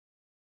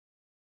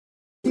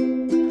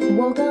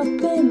Woke up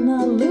in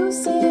a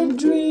lucid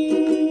dream.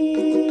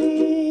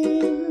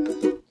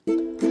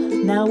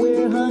 Now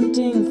we're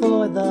hunting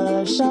for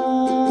the shards.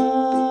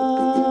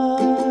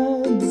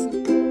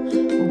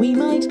 We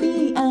might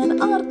be an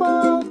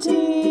oddball team,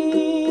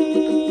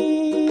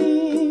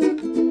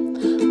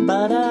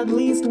 but at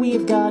least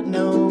we've got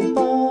no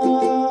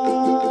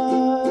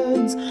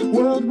bards.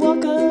 World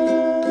Walkers.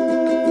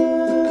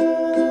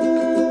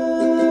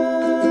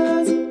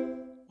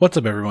 What's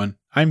up, everyone?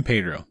 I'm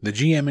Pedro, the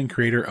GM and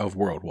creator of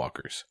World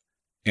Walkers.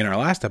 In our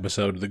last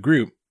episode, the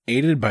group,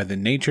 aided by the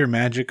nature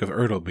magic of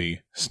Ertleby,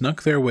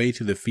 snuck their way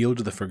to the Field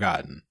of the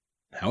Forgotten.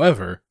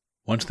 However,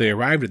 once they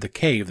arrived at the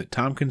cave that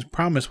Tompkins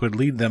promised would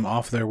lead them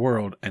off their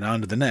world and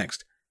on to the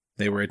next,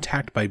 they were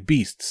attacked by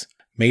beasts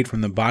made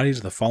from the bodies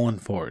of the fallen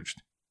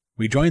forged.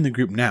 We join the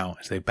group now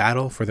as they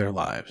battle for their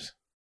lives.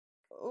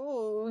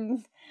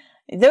 Ooh,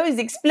 those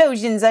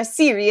explosions are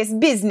serious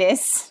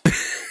business.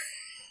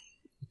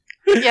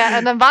 Yeah,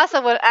 and then Vasa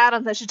would add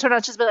on that. She'd turn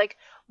around, she'd be like,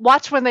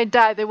 watch when they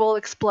die, they will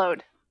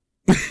explode.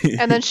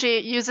 And then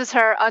she uses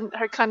her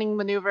cunning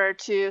maneuver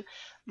to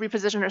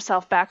reposition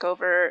herself back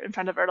over in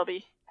front of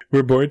Ertleby.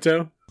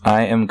 Roberto?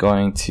 I am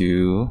going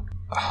to...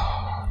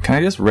 Can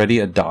I just ready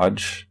a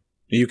dodge?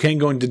 You can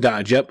go into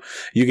dodge, yep.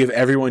 You give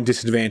everyone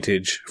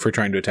disadvantage for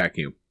trying to attack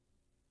you.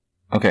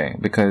 Okay,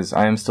 because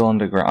I am still on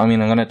the ground. I mean,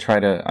 I'm gonna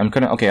try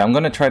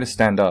to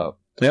stand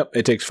up. Yep,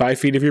 it takes 5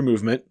 feet of your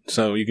movement,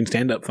 so you can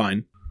stand up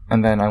fine.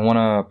 And then I want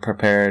to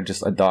prepare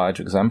just a dodge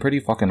because I'm pretty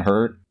fucking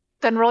hurt.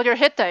 Then roll your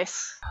hit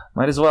dice.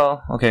 Might as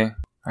well. Okay.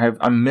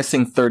 I'm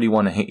missing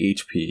 31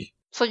 HP.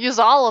 So use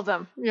all of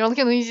them. You're only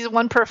going to use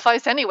one per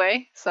slice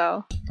anyway,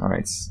 so...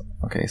 Alright,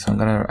 okay, so I'm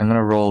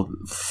gonna roll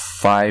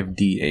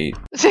 5d8.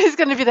 He's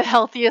going to be the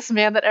healthiest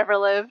man that ever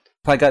lived.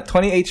 I got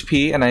 20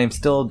 HP and I am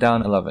still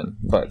down 11,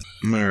 but...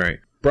 Alright,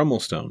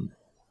 Brummelstone.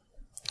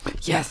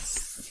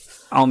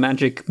 Yes! I'll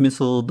magic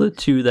missile the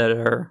two that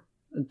are...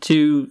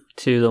 2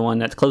 to the one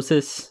that's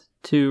closest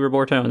to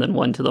Roberto, and then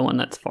 1 to the one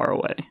that's far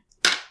away.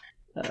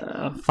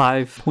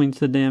 5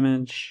 points of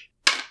damage.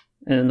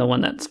 And the one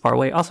that's far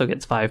away also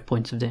gets 5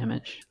 points of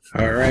damage.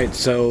 Alright,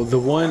 so the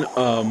one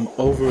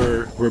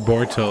over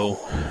Roberto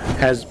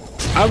has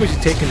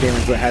obviously taken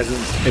damage, but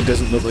it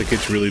doesn't look like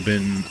it's really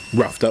been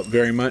roughed up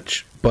very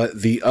much.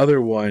 But the other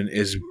one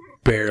is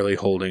barely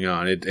holding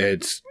on.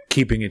 It's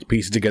keeping its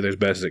pieces together as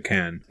best as it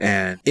can.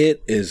 And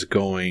it is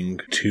going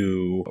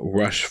to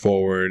rush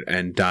forward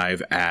and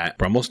dive at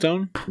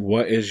Brummelstone.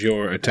 What is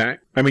your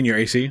attack? I mean your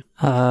AC?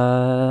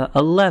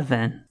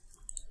 11.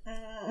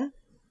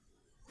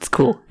 It's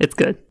cool. It's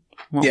good.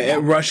 Yeah, it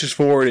rushes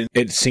forward and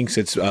it sinks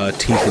its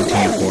teeth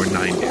into you for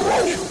 9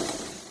 damage.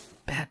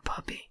 Bad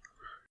puppy.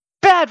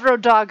 Bad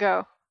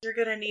Rodago! You're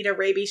gonna need a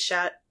rabies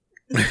shot.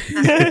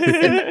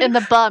 in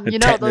the bum. You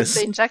know, Tetanus.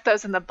 they inject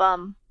those in the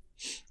bum.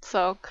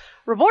 So,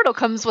 Roberto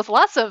comes with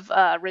lots of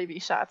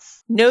rabies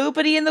shots.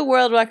 Nobody in the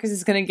World Walkers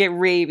is going to get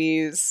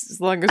rabies as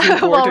long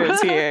as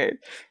Roberto's here.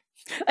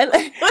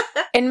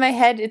 In my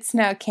head, it's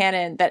now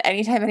canon that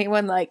anytime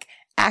anyone,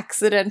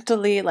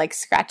 accidentally,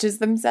 scratches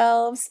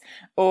themselves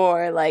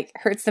or,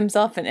 hurts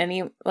themselves in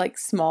any,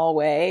 small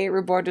way,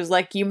 Roberto's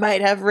like, you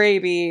might have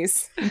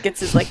rabies. And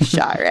gets his,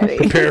 shot ready.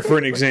 Prepare for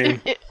an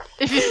exam.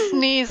 If you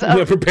sneeze...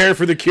 Prepare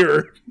for the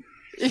cure.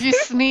 If you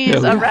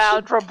sneeze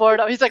around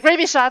Roberto, he's like,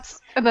 rabies shots!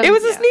 And then, It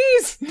was a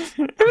sneeze!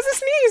 It was a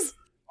sneeze!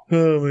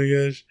 Oh my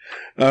gosh.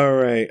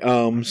 Alright,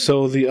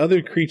 so the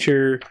other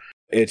creature,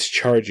 it's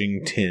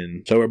charging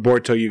Tin. So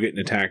Roberto, you get an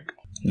attack.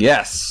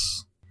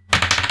 Yes!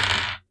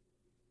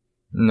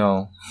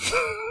 No.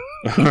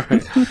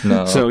 Alright.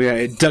 No. So yeah,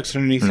 it ducks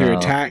underneath your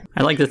attack.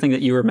 I like to think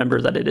that you remember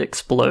that it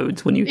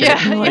explodes when you hit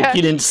it. Yeah.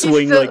 You didn't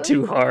swing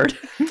too hard.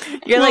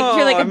 You're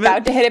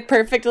about to hit it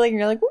perfectly, and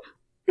you're like, whoop.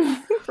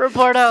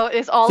 Roberto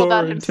is all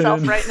about Thornton.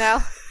 himself right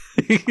now.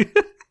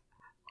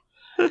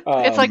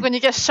 It's like when you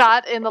get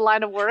shot in the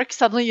line of work,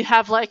 suddenly you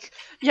have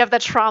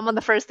that trauma on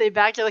the first day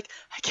back, you're like,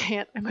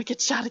 I might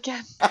get shot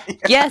again.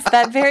 Yes,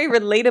 that very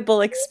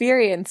relatable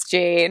experience,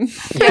 Jane.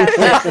 Yes,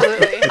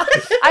 absolutely.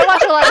 I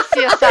watch a lot of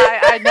CSI.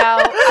 I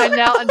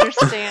now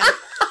understand.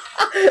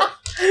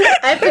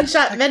 I've been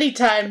shot many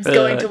times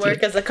going to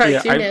work as a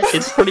cartoonist.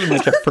 It's pretty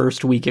much a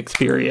first week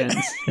experience.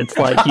 It's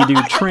like you do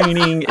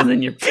training, and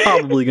then you're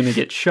probably going to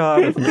get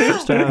shot within the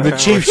first hour. The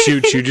chief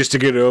shoots you just to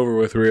get it over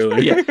with,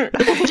 really. Yeah.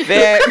 It's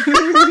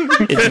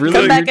really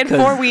Come back weird in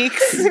 4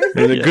 weeks.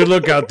 And a good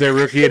look out there,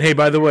 rookie. And hey,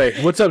 by the way,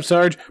 what's up,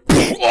 Sarge?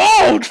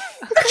 Oh,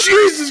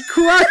 Jesus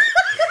Christ!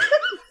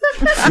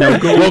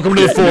 Welcome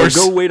to the Force.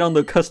 Go wait on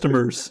the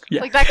customers.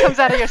 Yeah. That comes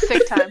out of your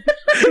sick time.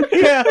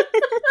 Yeah.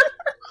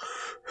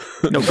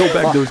 No, go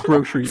bag those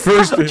groceries.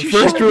 First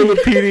rule of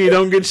PD,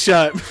 don't get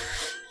shot.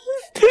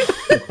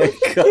 Oh my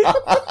God.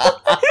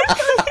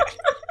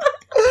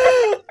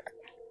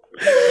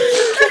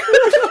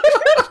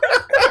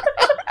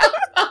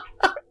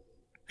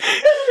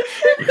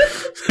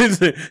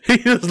 He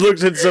just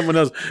looks at someone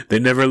else. They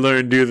never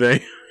learn, do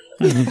they?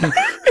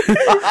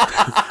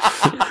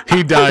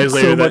 He dies It's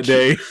later so that much-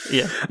 day.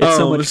 Yeah, it's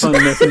so Oh, much so-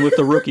 fun messing with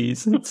the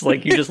rookies. It's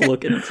like you just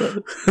look and it's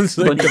a It's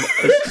like, bunch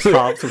of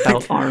cops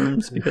without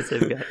arms because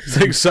they've got. it's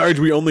like, Sarge,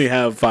 we only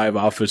have 5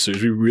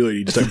 officers. We really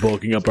need to start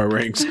bulking up our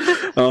ranks.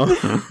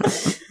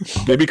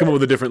 Maybe come up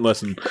with a different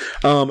lesson.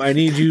 I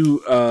need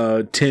you,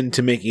 Tin,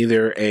 to make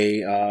either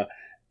a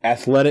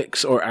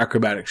athletics or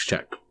acrobatics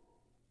check.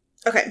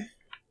 Okay.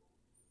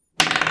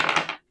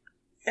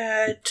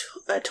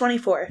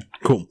 24.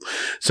 Cool.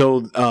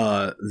 So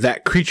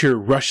that creature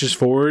rushes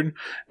forward,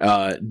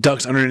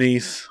 ducks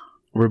underneath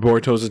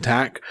Roborto's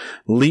attack,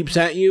 leaps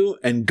at you,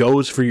 and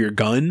goes for your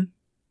gun,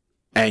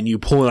 and you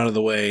pull it out of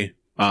the way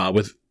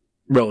with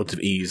relative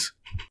ease.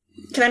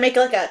 Can I make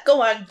like a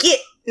go on, get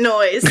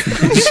noise?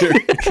 Sure.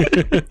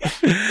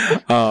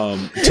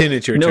 Tin,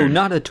 it's your No, turn.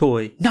 not a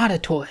toy. Not a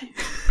toy.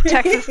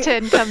 Texas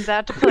Tin comes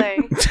out to play.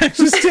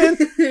 Texas Tin.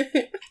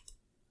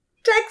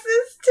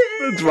 Texas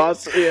It's Tin.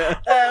 Ross, yeah.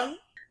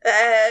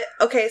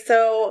 Okay,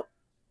 so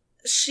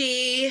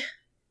she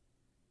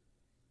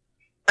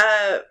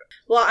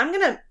well, I'm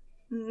gonna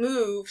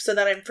move so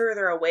that I'm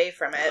further away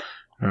from it.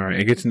 All right,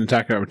 it gets an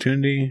attack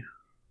opportunity,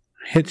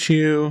 hits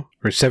you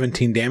for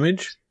 17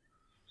 damage.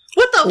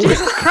 What the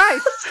Jesus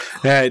Christ!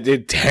 Yeah,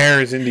 it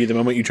tears into you the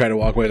moment you try to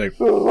walk away, like,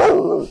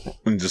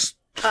 and just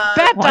Bad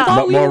I dog.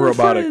 thought we more were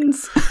robotic.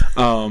 friends.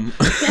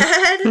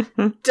 bad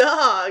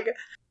dog.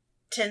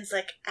 Tin's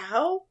like,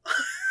 ow.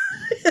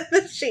 And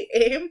then she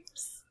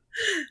aims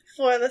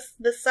for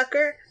the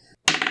sucker.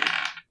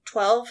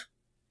 12.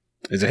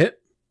 is a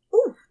hit.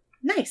 Ooh,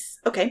 nice.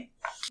 Okay.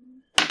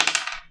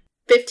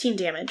 15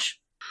 damage.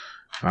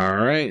 All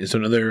right, so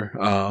another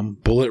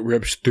bullet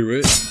rips through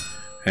it,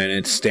 and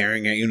it's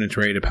staring at you, and it's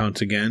ready to pounce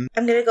again.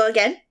 I'm gonna go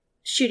again.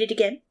 Shoot it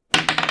again.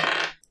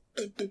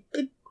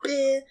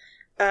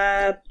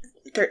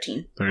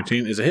 13.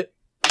 13 is a hit.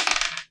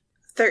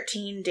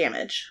 13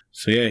 damage.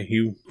 So yeah,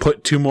 you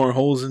put 2 more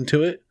holes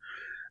into it,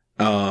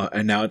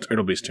 and now it's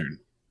Ertleby's turn.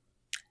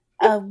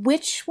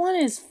 Which one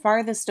is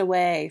farthest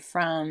away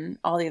from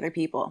all the other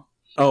people?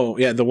 Oh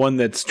yeah, the one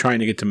that's trying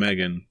to get to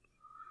Megan.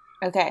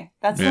 Okay,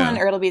 that's Yeah. the one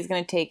Ertleby is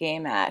going to take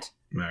aim at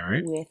All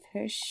right. with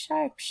her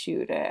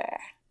sharpshooter.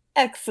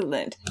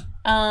 Excellent.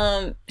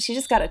 She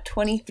just got a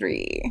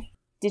 23.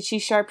 Did she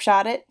sharp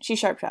shot it? She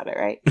sharp shot it,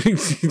 right?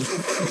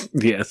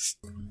 Yes.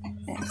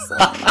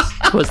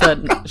 Excellent. Was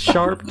that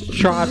sharp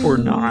shot or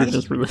not?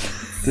 Just really.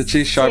 Did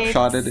she sharp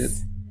shotted it?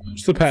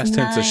 It's the past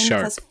tense of 9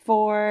 sharp. plus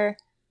 4,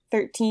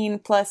 13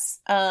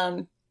 plus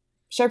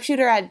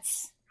sharpshooter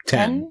adds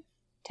 10?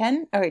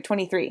 10? Okay,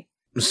 23.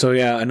 So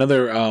yeah,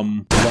 another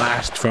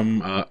blast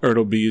from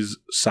Ertleby's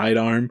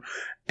sidearm,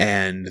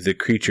 and the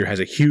creature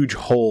has a huge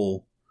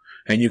hole,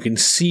 and you can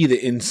see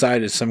the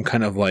inside is some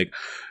kind of like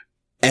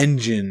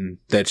engine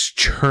that's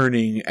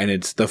churning, and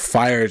the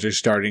fires are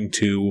starting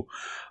to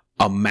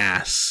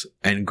amass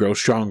and grow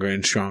stronger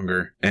and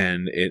stronger,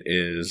 and it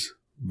is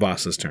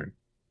Voss's turn.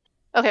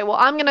 Okay, well,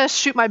 I'm gonna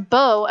shoot my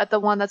bow at the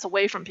one that's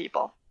away from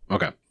people.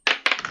 Okay.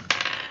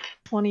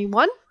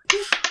 21?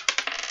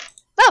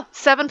 Oh,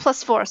 7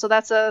 plus 4, so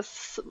that's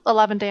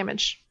 11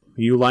 damage.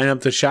 You line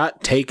up the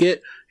shot, take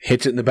it,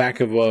 hits it in the back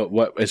of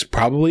what is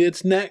probably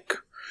its neck,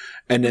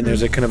 and then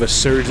there's a kind of a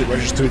surge that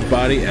rushes through its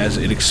body as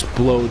it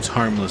explodes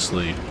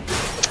harmlessly.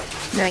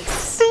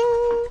 Nice. Ding!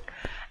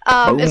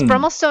 Is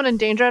Brummelstone in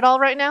danger at all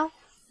right now?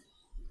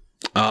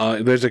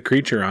 There's a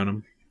creature on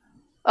him.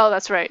 Oh,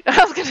 that's right.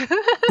 I was gonna.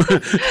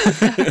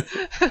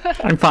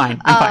 I'm fine.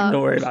 I'm fine.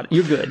 Don't worry about it.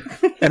 You're good.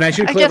 And I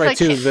should I guess clarify I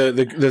too,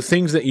 can't- the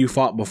things that you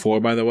fought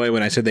before, by the way,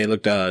 when I said they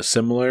looked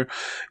similar,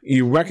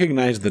 you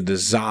recognize the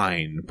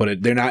design,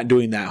 but they're not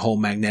doing that whole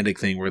magnetic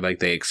thing where like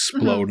they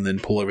explode and then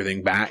pull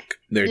everything back.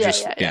 They're Yeah,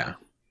 just yeah.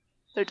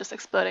 They're just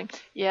exploding.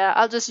 Yeah,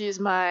 I'll just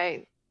use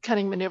my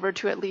cunning maneuver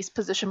to at least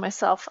position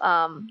myself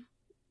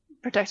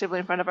protectively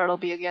in front of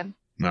Ertleby again.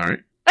 All right.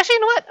 Actually, you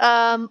know what?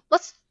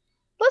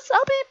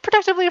 I'll be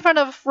protectively in front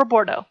of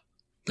Roborto.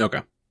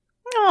 Okay.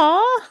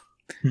 Aww.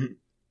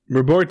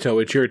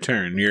 Roborto, it's your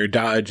turn. Your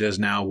dodge is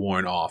now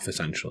worn off,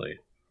 essentially.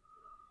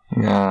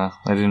 Yeah,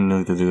 I didn't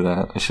need to do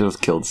that. I should have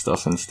killed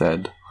stuff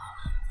instead.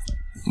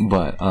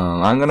 But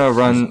I'm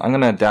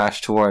gonna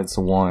dash towards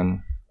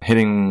one,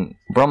 hitting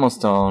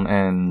Brummelstone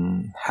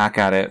and hack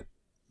at it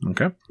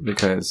Okay.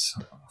 because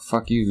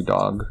fuck you,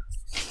 dog.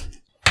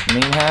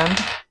 Main hand.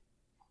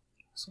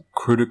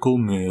 Critical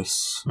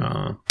miss.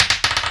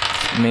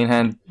 Main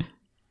hand.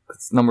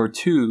 It's number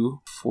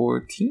 2,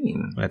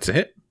 14. That's a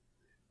hit.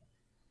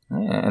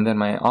 Yeah, and then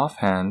my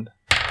offhand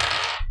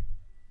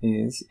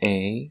is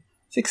a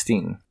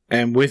 16.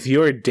 And with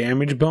your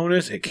damage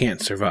bonus, it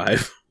can't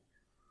survive.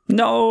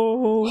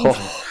 No.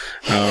 Oh.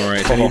 All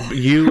right. So I need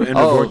you and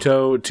Oh.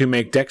 Roborto to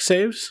make dex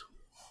saves.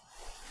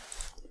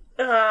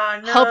 Oh,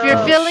 no. Hope you're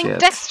Oh, feeling shit.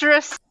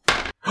 dexterous.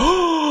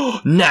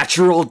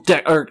 Natural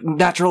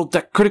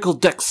critical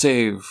deck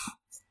save.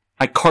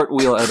 I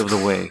cartwheel out of the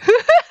way.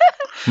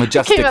 Came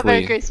out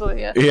very Majestically.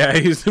 gracefully, yeah.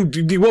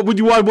 Yeah. What would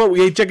you want? What?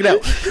 Hey, check it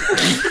out.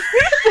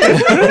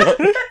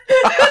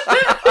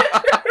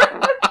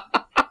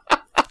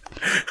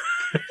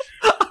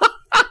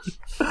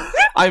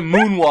 I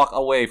moonwalk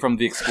away from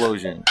the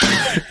explosion.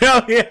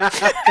 Hell yeah!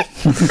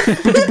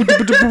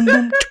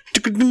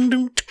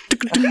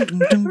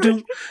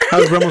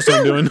 How's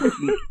Brummelstone doing?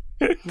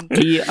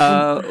 He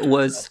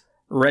was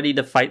ready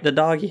to fight the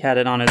dog. He had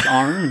it on his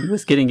arm. He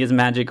was getting his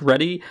magic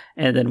ready.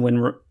 And then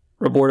when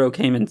Roberto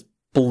came and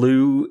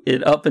blew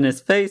it up in his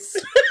face,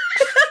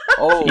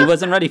 he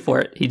wasn't ready for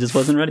it. He just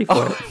wasn't ready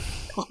for it.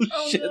 Oh,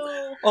 shit.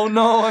 Oh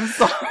no, I'm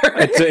sorry.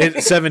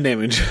 It's 7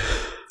 damage.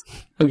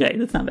 Okay,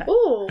 that's not bad.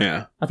 Ooh.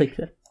 Yeah. I'll take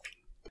that.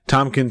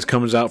 Tompkins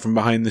comes out from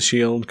behind the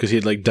shield because he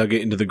had like dug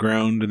it into the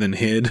ground and then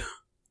hid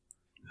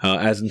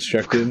as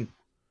instructed.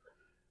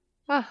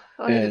 Oh,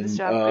 he did this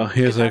job. And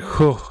he was like,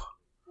 whew,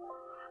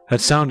 that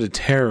sounded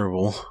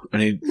terrible.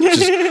 And he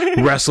just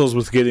wrestles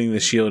with getting the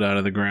shield out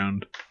of the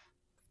ground.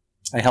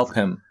 I help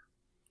him.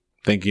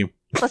 Thank you.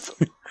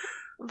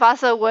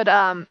 Vasa would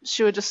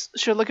she would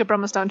look at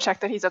Brummelstone, check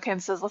that he's okay,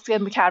 and says, "Let's get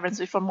in the caverns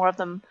before more of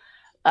them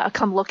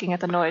come looking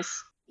at the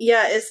noise."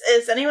 Yeah,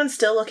 is anyone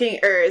still looking,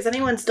 or is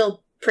anyone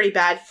still pretty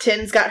bad?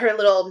 Tin's got her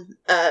little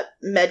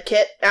med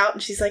kit out,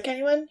 and she's like,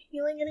 "Anyone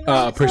healing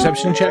anyone?"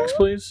 Perception checks,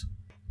 please.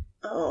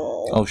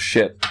 Oh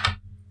Shit.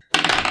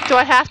 Do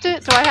I have to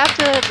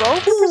roll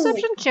for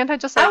perception? Can't I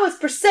just? Like, I was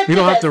perceptive. You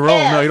don't have to as roll.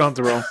 F. No, you don't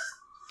have to roll.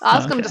 I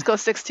was gonna just go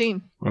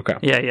 16. Okay.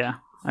 Yeah.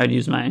 I'd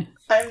use my...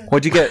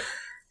 What'd you get?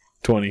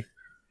 20.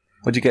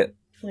 What'd you get?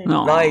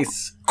 No.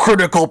 Nice.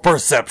 Critical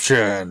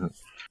perception.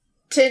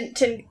 Tin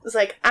was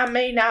like, "I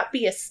may not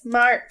be a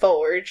smart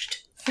forged,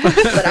 but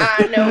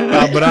I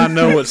know." But I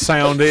know what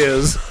sound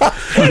is.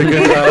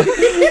 Because,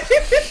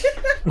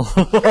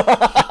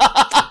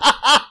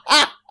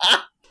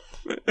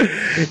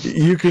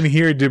 you can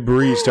hear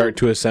debris start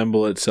to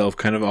assemble itself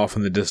kind of off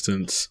in the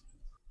distance.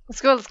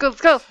 Let's go.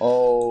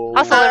 Oh.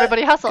 Hustle,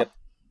 everybody, hustle.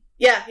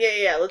 Yeah.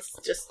 Let's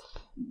just.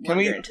 Can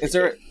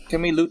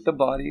we loot the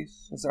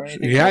bodies? Is there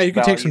anything? Yeah, you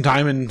can take some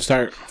time and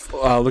start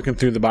looking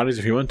through the bodies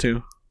if you want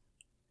to.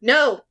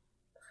 No.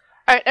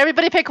 All right,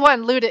 everybody pick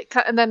one, loot it,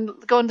 and then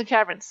go into the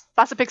caverns.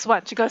 Vasa picks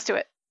one. She goes to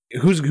it.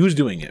 Who's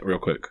doing it real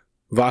quick?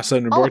 Vasa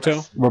and All of Roberto?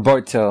 us.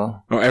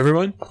 Roberto. Oh,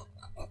 everyone?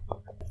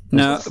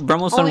 No,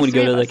 Brummelstone Only would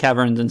go 3 to of the us.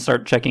 caverns and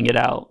start checking it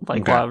out,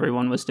 Okay. while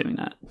everyone was doing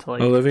that. To,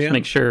 Olivia? just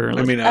make sure...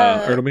 I mean,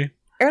 Uh, Ertleby?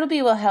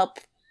 Ertleby will help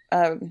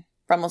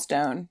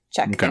Brummelstone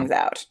check Okay. things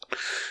out.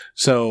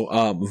 So,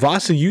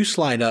 Vasa, you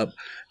slide up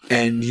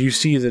and you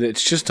see that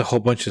it's just a whole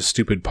bunch of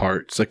stupid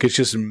parts. Like, it's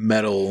just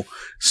metal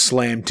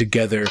slammed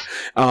together.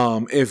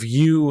 If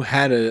you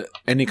had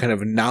any kind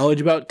of knowledge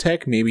about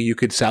tech, maybe you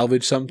could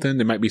salvage something.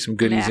 There might be some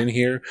goodies Yeah. in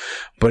here,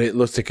 but it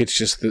looks like it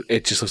just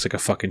looks like a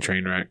fucking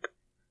train wreck.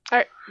 All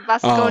right,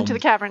 Vasa, go into the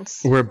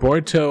caverns.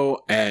 Roberto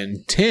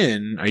and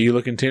Tin, are you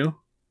looking too?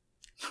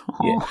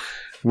 Yeah.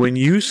 When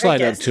you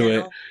slide up guess, to it,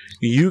 General.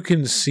 you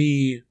can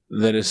see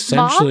that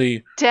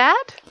essentially... Dad?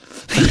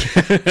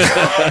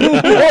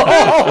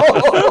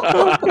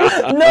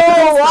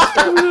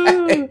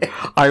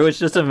 I was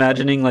just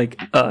imagining, like,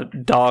 a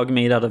dog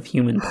made out of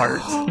human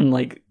parts and,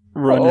 like,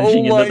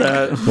 rummaging Oh my into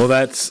that. Well,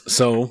 that's...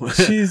 So,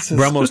 Jesus.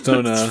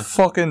 Brummelstone It's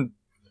fucking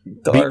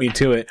dark. beat me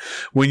to it.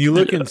 When you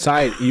look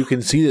inside, you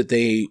can see that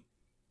they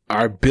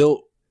are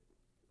built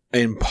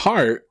in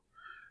part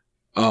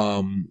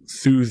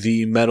through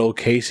the metal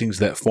casings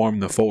that form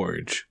the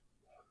forge.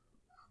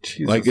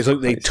 Jesus Like, it's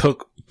like they Christ.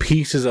 took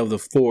pieces of the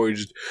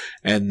forged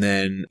and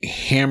then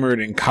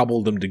hammered and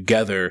cobbled them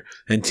together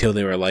until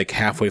they were like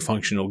halfway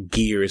functional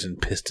gears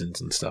and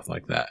pistons and stuff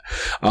like that.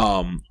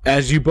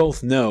 As you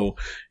both know,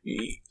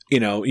 you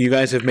know, you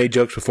guys have made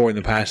jokes before in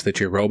the past that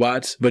you're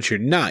robots, but you're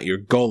not. You're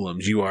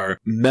golems. You are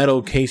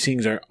metal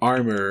casings or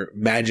armor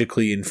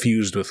magically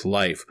infused with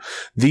life.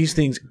 These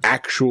things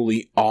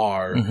actually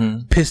are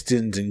Mhm.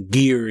 pistons and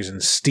gears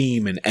and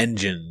steam and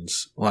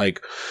engines.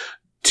 Like,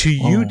 to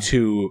you Oh.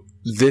 two,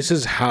 this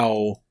is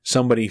how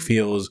somebody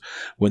feels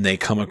when they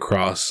come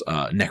across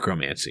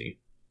necromancy.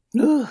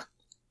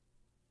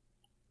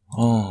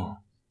 Oh.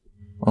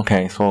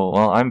 Okay, so,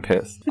 well, I'm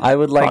pissed. I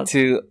would like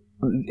to,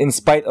 in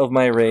spite of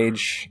my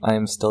rage, I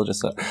am still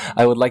just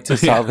I would like to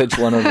salvage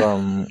one of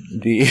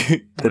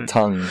the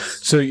tongues.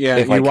 So yeah,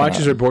 If I you watch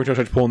can. as Roberto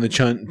starts pulling the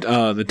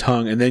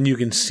tongue, and then you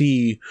can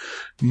see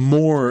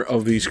more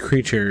of these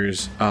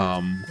creatures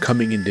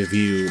coming into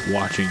view,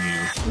 watching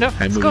you. No,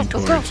 I'm let's go,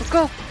 moving let's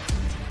go.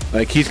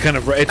 Like he's kind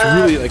of,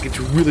 it's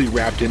really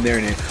wrapped in there,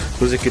 and it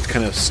looks like it's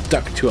kind of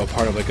stuck to a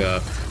part of like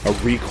a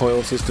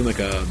recoil system,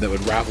 that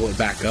would ravel it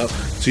back up.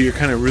 So you're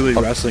kind of really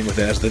wrestling with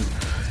it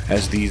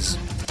as these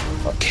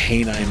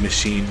canine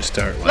machines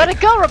start. Like, Let it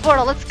go,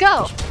 Roberto, let's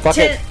go. Fuck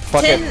Tin, it.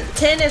 Fuck Tin, it.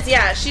 Tin is,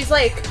 yeah, she's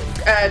like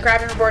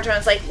grabbing Roberto and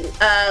is like,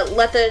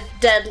 let the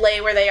dead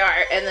lay where they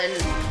are, and then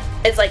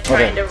is like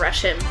trying to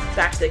rush him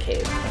back to the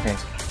cave. Okay.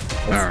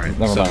 All right,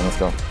 Never so- mind, let's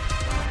go.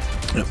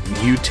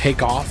 You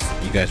take off.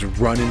 You guys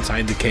run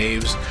inside the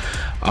caves.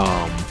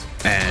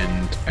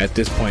 And at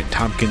this point,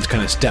 Tompkins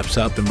kind of steps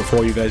up, and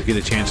before you guys get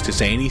a chance to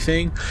say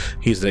anything,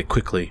 he's like,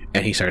 quickly,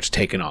 and he starts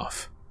taking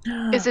off.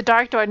 Is it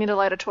dark? Do I need to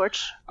light a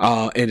torch?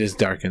 It is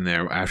dark in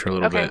there after a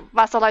little Okay, bit.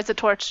 Vasa lights a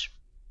torch.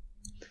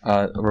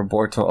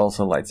 Roberto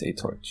also lights a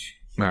torch.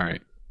 All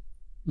right.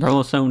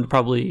 Bromostone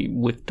probably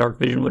with dark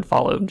vision would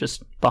follow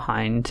just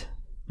behind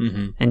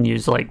and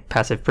use like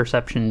passive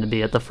perception to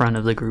be at the front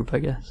of the group, I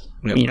guess.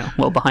 Yep.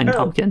 Behind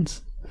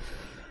Tompkins.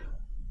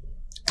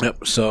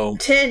 Yep. So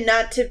Tin,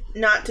 not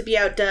to be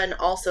outdone,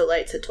 also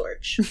lights a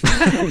torch.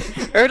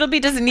 Ertleby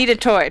doesn't need a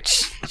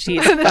torch.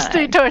 She's There's fine.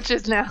 3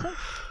 torches now.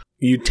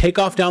 you take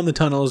off down the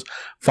tunnels,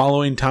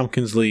 following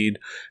Tompkins' lead,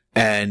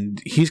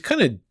 and he's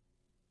kind of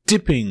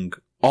dipping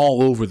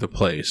all over the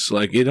place.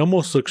 Like, it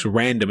almost looks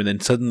random, and then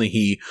suddenly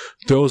he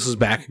throws his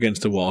back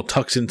against the wall,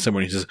 tucks in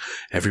somewhere, and he says,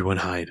 "Everyone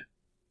hide."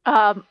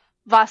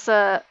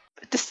 Vasa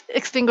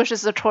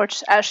extinguishes the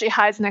torch as she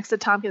hides next to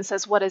Tompkins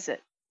and says, "What is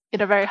it?"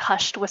 in a very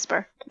hushed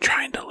whisper.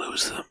 Trying to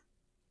lose them.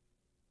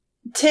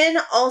 Tin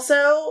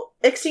also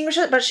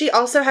extinguishes it, but she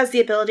also has the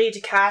ability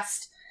to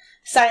cast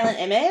Silent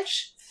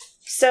Image.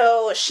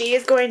 So she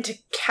is going to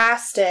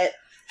cast it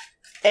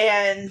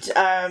and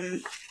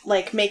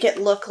make it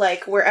look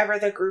like wherever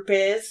the group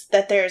is,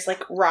 that there's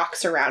like rock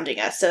surrounding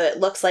us. So it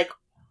looks like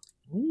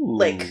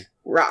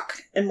rock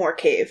and more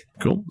cave.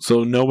 Cool.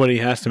 So nobody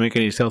has to make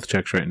any stealth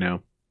checks right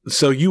now.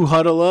 So you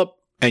huddle up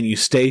and you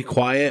stay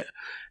quiet,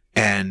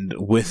 and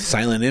with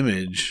Silent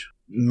Image,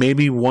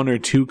 maybe 1 or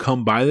 2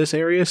 come by this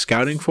area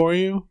scouting for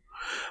you,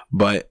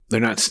 but they're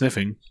not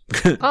sniffing.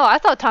 Oh, I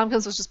thought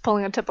Tompkins was just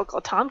pulling a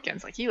typical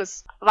Tompkins. Like,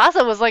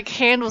 Vasa was like,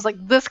 hand was like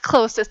this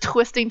close to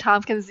twisting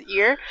Tompkins'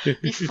 ear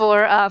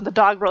before the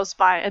dog rose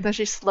by, and then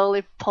she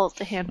slowly pulls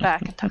the hand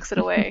back and tucks it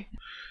away.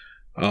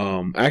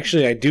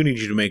 Actually, I do need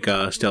you to make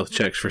stealth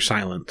checks for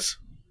silence.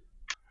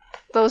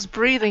 Those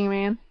breathing,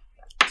 man.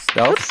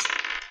 Stealth?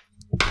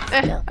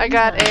 I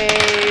got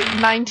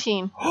a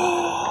 19.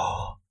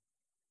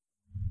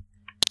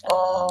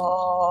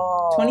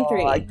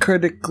 23. I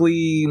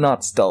critically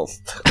not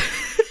stealthed.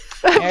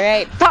 All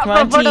right, Thought come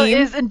on, Roberto team.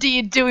 is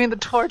indeed doing the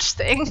torch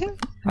thing.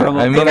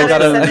 I mean, I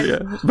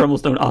gotta...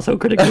 Bromostone also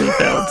critically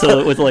failed, so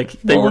it was like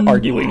they were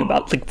arguing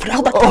about like, put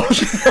out the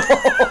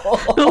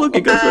torch. No, look,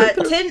 it goes right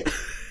there. Tin,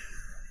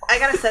 I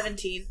got a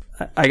 17.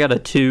 I got a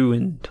 2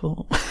 in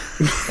total.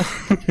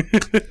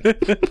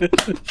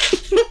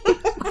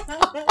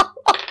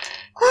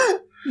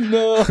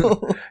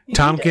 No.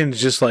 Tompkins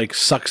just like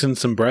sucks in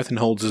some breath and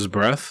holds his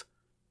breath,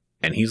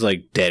 and he's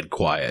like dead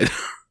quiet.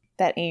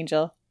 That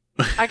angel.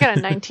 I got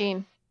a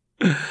 19.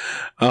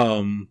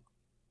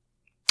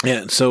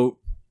 Yeah, so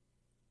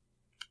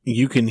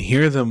you can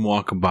hear them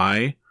walk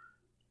by,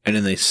 and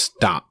then they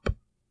stop.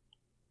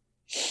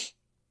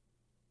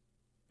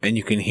 And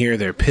you can hear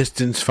their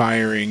pistons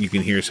firing, you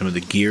can hear some of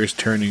the gears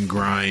turn and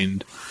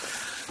grind,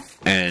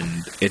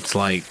 and it's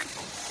like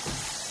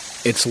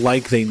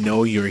they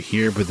know you're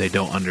here, but they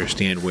don't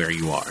understand where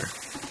you are.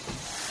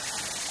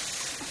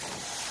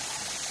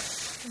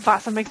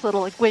 Vasa makes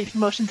little like wave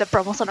motions at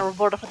Bromostone and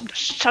Roberto for them to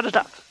shut it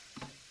up.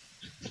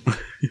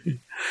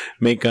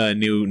 Make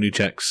new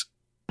checks.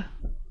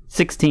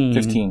 16.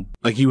 15.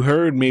 Like, you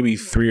heard maybe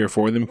 3 or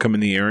 4 of them come in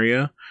the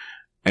area,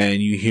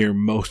 and you hear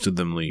most of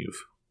them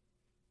leave.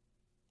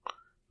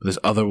 This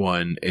other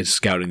one is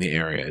scouting the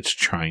area. It's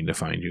trying to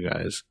find you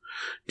guys.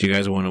 Do you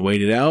guys want to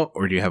wait it out,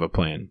 or do you have a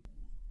plan?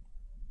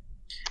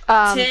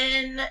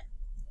 Tin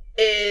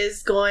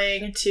is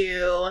going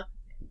to...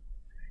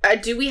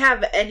 do we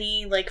have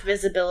any, like,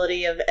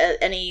 visibility of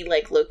any,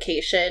 like,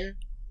 location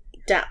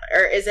down...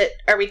 Or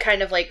are we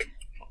kind of, like...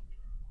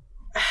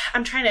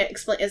 I'm trying to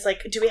explain. Is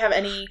like, do we have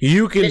any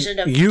vision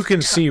of... You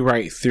can see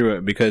right through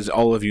it, because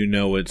all of you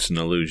know it's an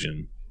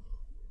illusion.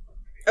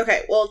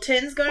 Okay, well,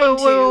 Tin's going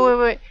to...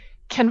 Wait.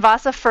 Can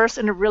Vasa first,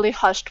 in a really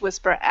hushed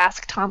whisper,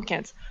 ask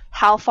Tompkins,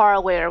 how far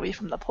away are we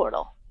from the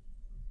portal?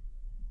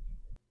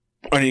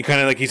 And he kind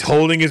of like, he's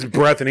holding his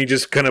breath, and he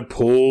just kind of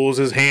pulls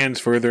his hands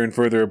further and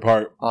further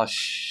apart. Oh,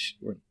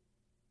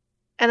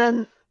 And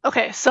then,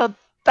 okay, so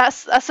that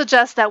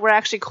suggests that we're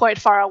actually quite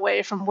far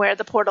away from where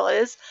the portal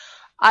is.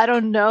 I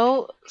don't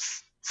know.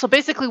 So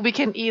basically, we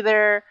can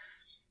either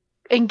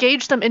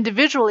engage them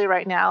individually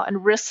right now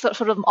and risk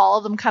sort of all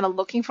of them kind of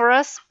looking for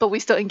us, but we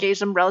still engage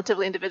them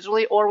relatively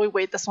individually, or we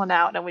wait this one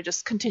out and we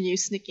just continue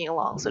sneaking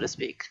along, so to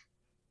speak.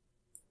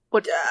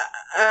 But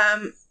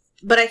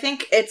I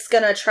think it's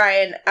gonna try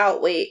and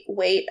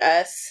wait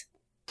us.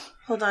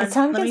 Hold on. Is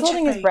Tompkins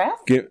holding his breath?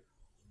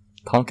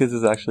 Tompkins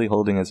is actually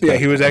holding his breath. Yeah,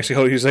 he was actually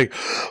holding. He was like,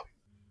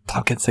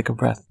 Tompkins, take a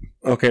breath.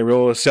 Okay,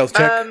 roll a stealth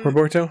check,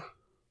 Roberto.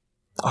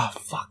 Oh,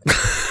 fuck.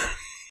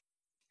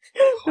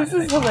 This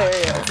is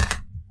hilarious.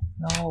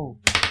 No.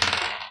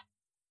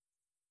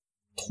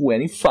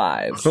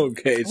 25.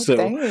 Okay, so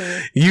Dang.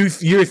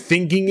 you're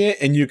thinking it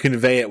and you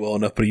convey it well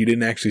enough, but you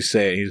didn't actually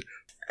say it.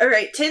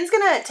 Alright, Tin's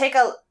gonna take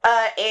a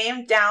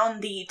aim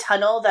down the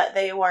tunnel that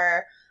they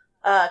were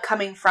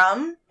coming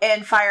from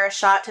and fire a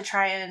shot to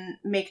try and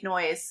make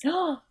noise.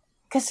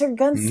 Because her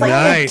gun's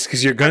Nice,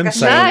 because your gun's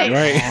silent,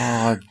 right?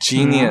 Oh,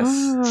 genius.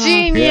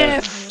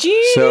 Genius!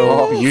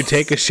 So you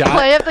take a shot.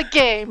 Play of the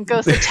game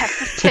goes to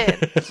Texas Tin.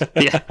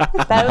 Yeah.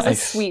 That was a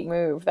Nice. sweet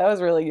move. That was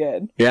really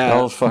good. Yeah,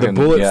 That was fucking-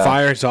 the bullet yeah.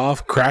 fires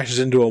off, crashes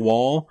into a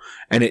wall,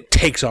 and it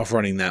takes off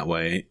running that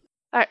way.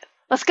 Alright,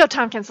 let's go,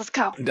 Tompkins, let's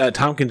go.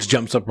 Tompkins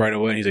jumps up right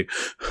away. He's like,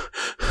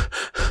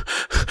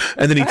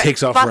 And then he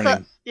takes off Vasa,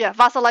 running. Yeah,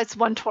 Vasa lights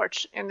one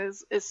torch and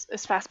is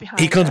fast behind.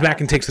 He comes back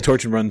and takes the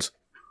torch and runs.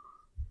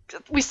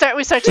 We start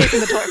chasing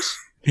the torch.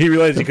 He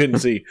realized he couldn't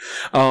see.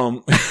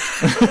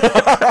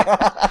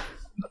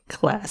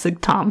 Classic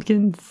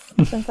Tompkins.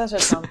 That's such a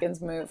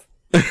Tompkins move.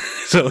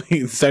 So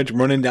he starts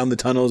running down the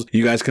tunnels.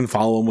 You guys can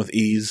follow him with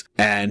ease.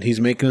 And he's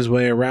making his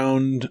way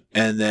around.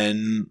 And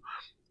then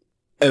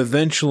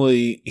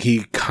eventually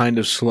he kind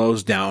of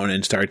slows down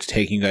and starts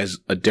taking you guys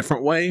a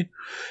different way.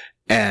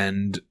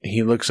 And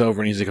he looks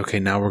over and he's like, okay,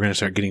 now we're going to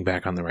start getting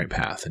back on the right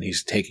path. And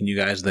he's taking you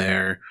guys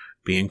there,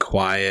 being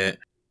quiet.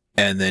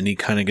 And then he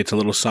kind of gets a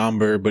little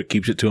somber, but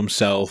keeps it to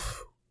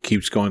himself.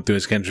 Keeps going through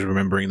his kind of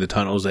remembering the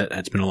tunnels.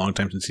 It's been a long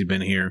time since he's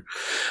been here.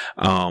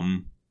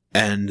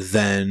 And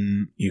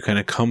then you kind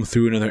of come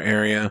through another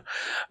area.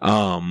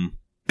 And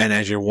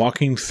as you're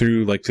walking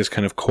through like this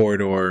kind of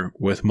corridor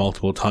with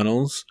multiple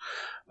tunnels,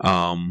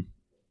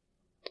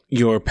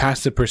 your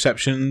passive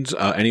perceptions,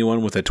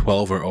 anyone with a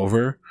 12 or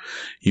over,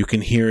 you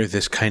can hear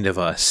this kind of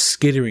a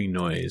skittering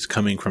noise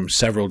coming from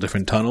several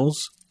different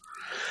tunnels.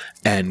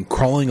 And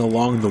crawling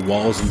along the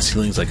walls and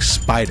ceilings like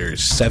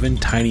spiders, 7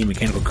 tiny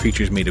mechanical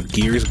creatures made of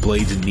gears,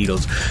 blades, and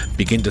needles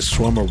begin to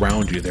swarm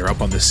around you. They're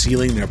up on the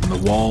ceiling, they're up on the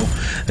wall,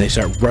 and they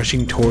start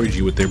rushing towards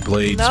you with their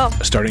blades,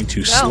 starting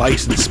to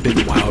slice and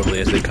spin wildly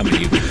as they come at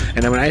you.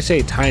 And when I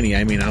say tiny,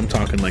 I mean I'm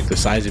talking like the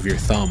size of your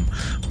thumb,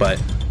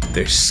 but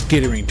they're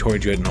skittering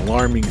towards you at an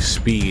alarming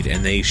speed,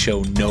 and they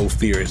show no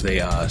fear as they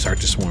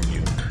start to swarm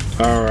you.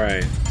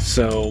 Alright,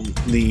 so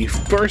the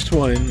first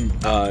one,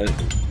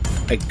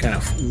 kind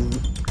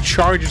of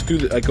charges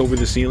through over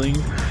the ceiling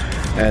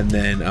and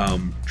then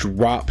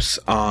drops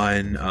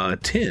on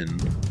tin.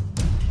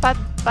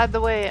 By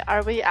the way,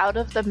 are we out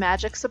of the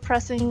magic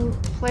suppressing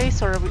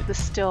place, or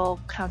this still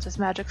counts as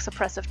magic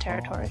suppressive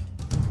territory?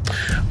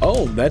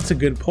 Oh, that's a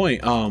good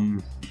point.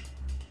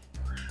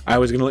 I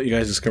was gonna let you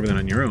guys discover that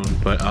on your own,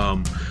 but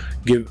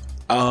you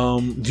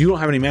don't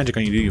have any magic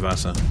on you, do you,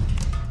 Vasa?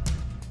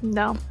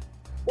 No.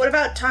 What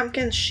about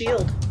Tompkins'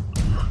 shield?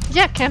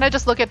 Yeah, can't I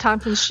just look at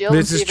Tompkins' shield?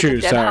 This and see is true. If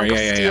it's a dead Sorry, hunk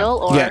of steel,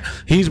 or... Yeah,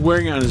 he's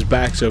wearing it on his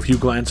back. So if you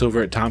glance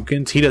over at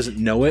Tompkins, he doesn't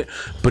know it,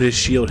 but his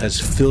shield has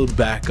filled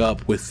back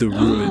up with the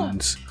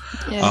ruins.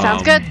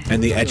 Sounds good.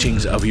 And the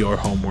etchings of your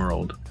home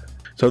world.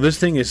 So this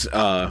thing is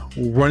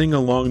running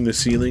along the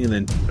ceiling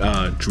and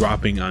then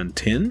dropping on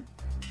tin.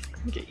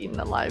 Get eaten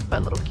alive by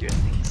little cute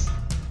things.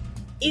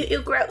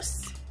 Ew,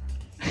 gross.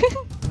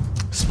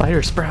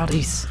 Spider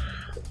sprouties.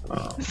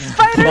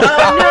 Spider!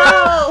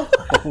 Oh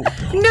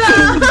no!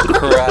 No!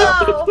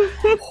 Crap.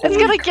 It's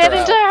gonna get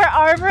into her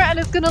armor and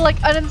it's gonna like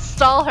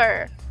uninstall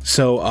her.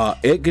 So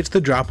it gets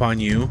the drop on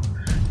you,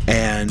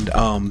 and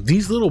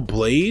these little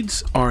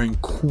blades are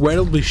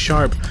incredibly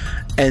sharp,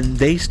 and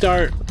they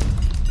start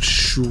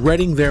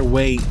shredding their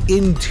way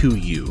into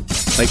you,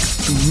 like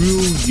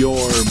through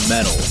your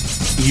metal.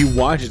 You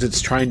watch as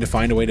it's trying to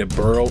find a way to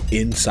burrow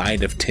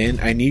inside of tin.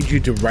 I need you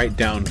to write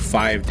down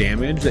 5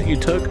 damage that you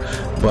took,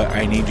 but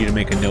I need you to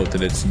make a note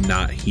that it's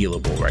not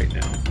healable right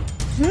now.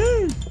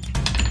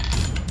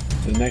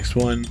 The next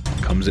one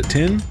comes at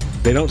 10.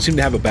 They don't seem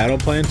to have a battle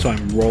plan, so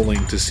I'm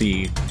rolling to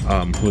see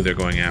who they're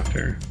going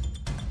after.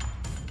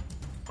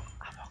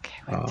 I'm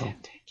okay with Tim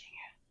taking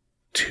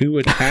it. 2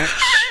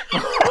 attacks.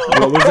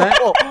 What was that?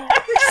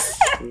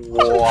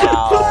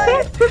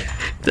 Wow.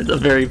 That's a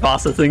very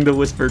Vasa thing to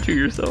whisper to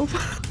yourself.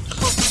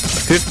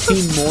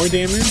 15 more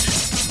damage.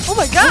 Oh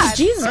my god!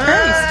 Jesus Christ.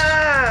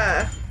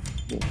 Ah!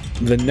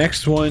 The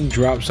next one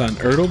drops on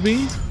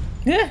Ertleby,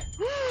 Yeah.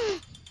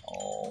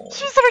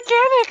 She's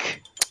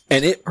organic!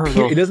 and it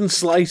doesn't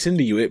slice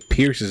into you; it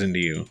pierces into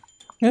you.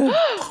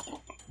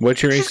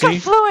 What's your She's got AC?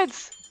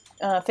 fluids!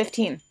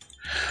 15.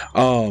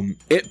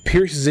 It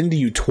pierces into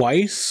you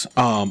twice.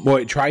 Well,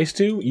 it tries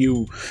to.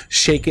 You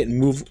shake it and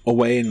move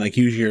away, and like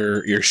use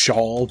your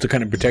shawl to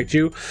kind of protect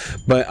you.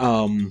 But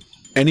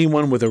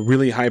anyone with a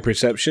really high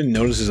perception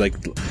notices like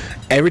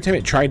every time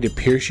it tried to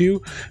pierce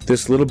you,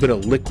 this little bit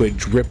of liquid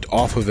dripped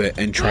off of it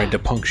and tried to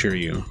puncture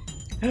you.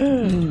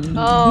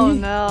 Oh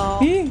no.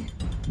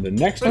 The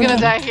next We're one,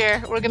 gonna die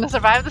here. We're gonna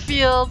survive the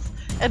fields,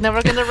 and then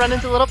we're gonna run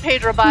into little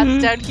Pedro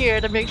bots down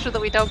here to make sure that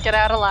we don't get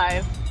out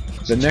alive.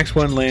 the next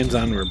one lands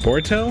on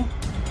Roberto.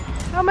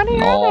 How many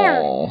are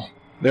there? Oh.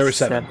 There were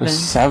 7. There's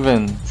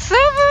 7. 7!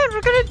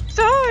 We're gonna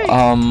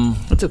die!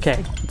 It's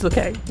okay. It's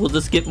okay. We'll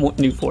just get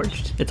new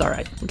forged. It's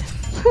alright.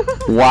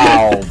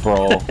 Wow,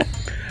 bro.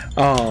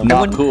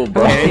 Not cool,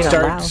 bro. And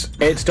Yeah,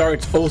 it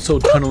starts also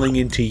tunneling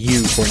into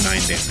you for 9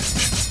 damage.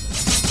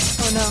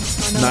 Oh no.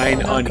 Oh, no.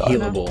 9 Oh, no.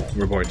 unhealable,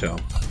 Roberto.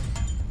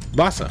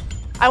 Vasa.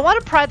 I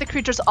want to pry the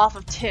creatures off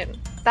of tin.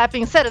 That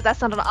being said, if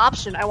that's not an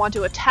option, I want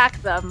to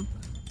attack them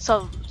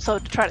so to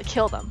try to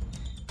kill them.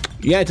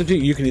 Yeah, it's up to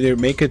you. You can either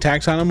make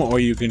attacks on them, or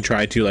you can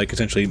try to like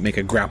essentially make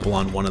a grapple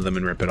on one of them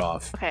and rip it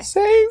off. Okay.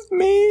 Save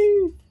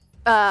me.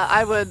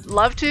 I would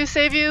love to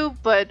save you,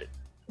 but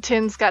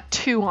Tin's got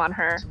 2 on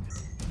her.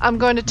 I'm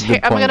going to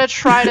Good point.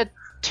 try to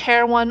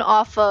tear one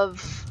off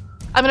of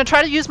I'm going to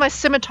try to use my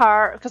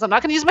scimitar, because I'm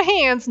not going to use my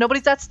hands.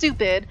 Nobody's that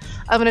stupid.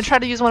 I'm going to try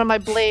to use one of my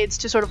blades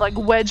to sort of like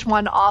wedge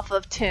one off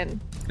of Tin.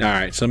 All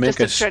right, so make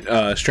a Just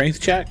to strength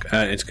check.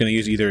 It's going to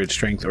use either its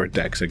strength or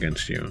dex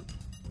against you.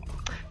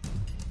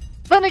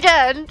 But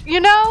again, you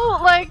know,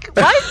 like,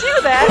 why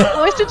do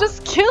that? We should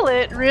just kill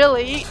it,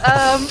 really.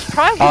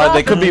 Prying it off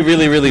They could be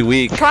really, really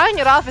weak. Prying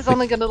it off is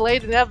only going to lay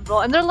the inevitable,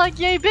 and they're like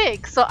yay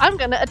big, so I'm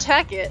going to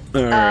attack it.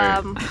 All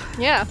right.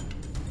 Yeah.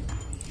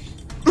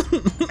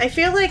 I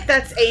feel like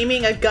that's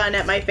aiming a gun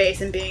at my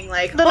face and being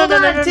like, No, hold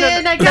on,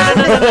 Tin, I got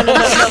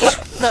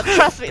it. No,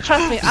 trust me.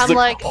 I'm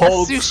like a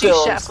hold sushi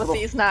still, chef with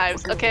these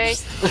knives, okay?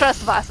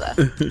 Trust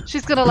Vasa.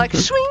 She's gonna like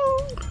swing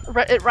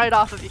it right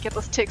off of you, get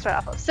those ticks right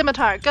off of.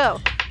 Scimitar, go.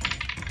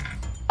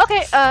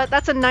 Okay,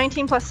 that's a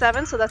 19 plus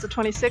 7, so that's a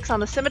 26 on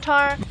the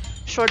scimitar.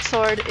 Short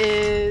sword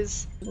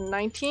is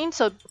 19,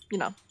 so, you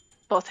know,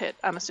 both hit,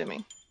 I'm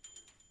assuming.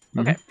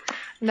 Okay.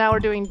 Now we're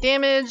doing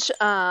damage.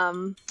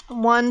 1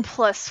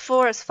 plus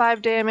 4 is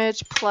 5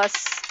 damage,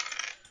 plus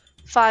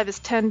 5 is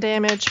 10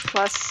 damage,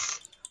 plus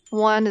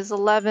 1 is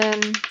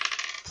 11,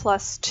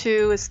 plus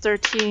 2 is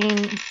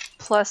 13,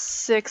 plus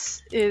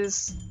 6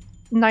 is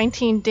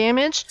 19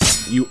 damage.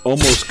 You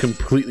almost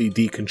completely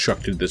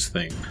deconstructed this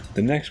thing.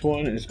 The next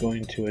one is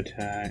going to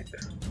attack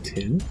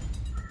Tin.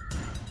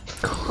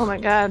 Oh my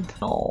god.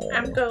 No.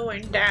 I'm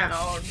going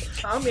down.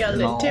 I'm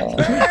yelling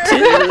timber.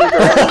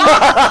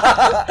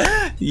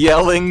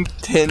 Yelling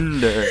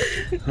Tinder.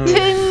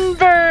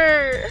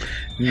 Timber!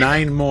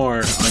 9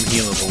 more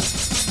unhealable.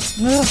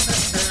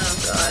 Oh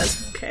god.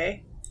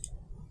 Okay.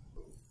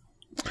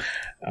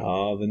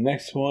 The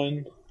next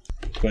one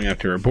is going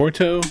after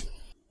Roborto.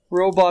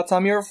 Robots,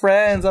 I'm your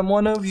friends. I'm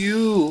one of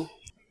you.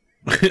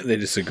 They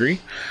disagree.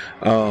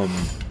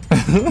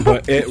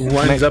 But it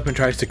runs up and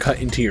tries to cut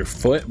into your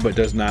foot, but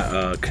does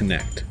not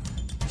connect.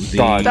 The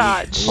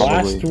Dodge.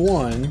 last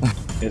one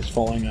is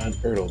falling on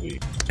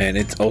Ertleby. And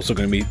it's also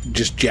going to be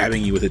just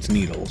jabbing you with its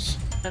needles.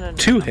 No.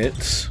 2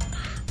 hits.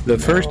 The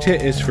first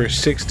hit is for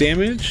 6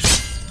 damage.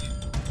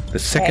 The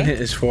second hit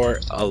is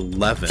for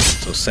 11.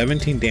 So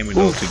 17 damage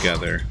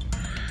altogether.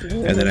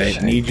 And then I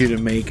need you to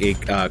make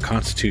a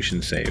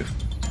Constitution save.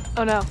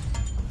 Oh no.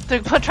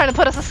 They're trying to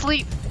put us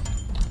asleep.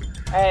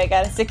 Alright, I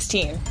got a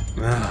 16.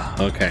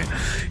 Okay.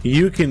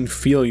 You can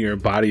feel your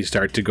body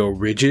start to go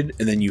rigid,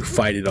 and then you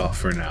fight it off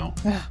for now.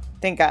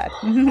 Thank God.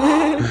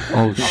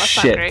 Oh, that's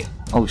not great. shit.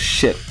 Oh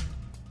shit.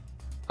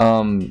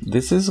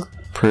 This is a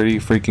pretty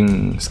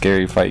freaking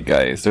scary fight,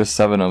 guys. There's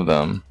 7 of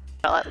them.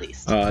 Well, at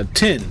least.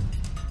 Tin.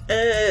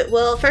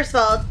 Well, first of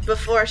all,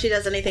 before she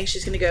does anything,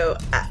 she's gonna go,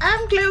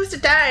 I'm close to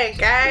dying,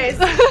 guys.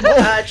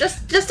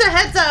 Just a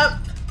heads up.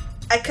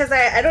 Because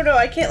I don't know,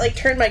 I can't like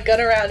turn my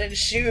gun around and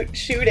shoot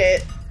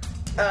it.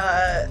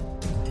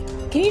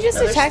 Can you just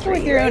No, there's attack it with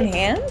 3, your right? own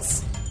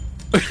hands?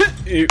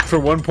 For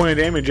 1 point of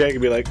damage, I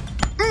could be like,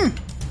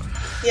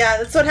 Yeah,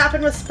 that's what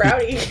happened with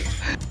Sprouty.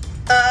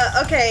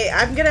 Okay,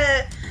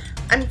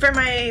 for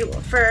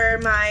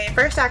my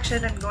first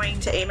action, I'm going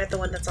to aim at the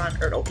one that's on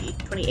Ertleby.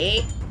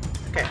 28.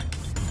 Okay.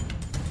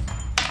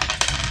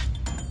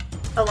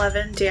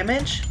 11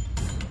 damage.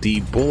 the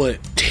bullet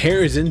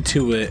tears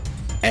into it,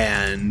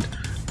 and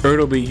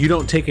Ertleby, you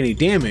don't take any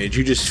damage.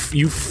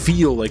 You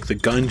feel like the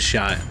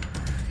gunshot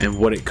and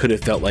what it could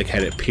have felt like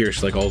had it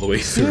pierced like all the way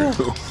through.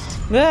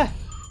 Ah.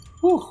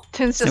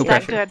 Tin's just No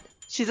that pressure. good.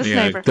 She's a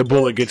Yeah, sniper. the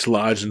bullet gets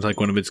lodged into like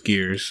one of its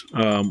gears.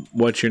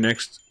 What's your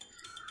next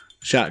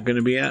shot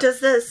gonna be at? Does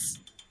this?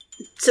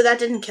 So that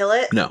didn't kill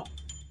it. No.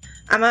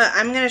 I'm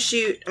gonna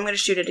shoot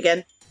it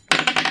again.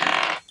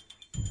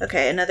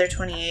 Okay, another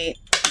 28.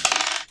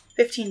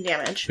 15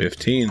 damage.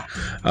 15.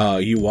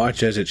 You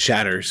watch as it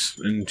shatters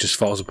and just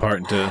falls apart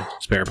into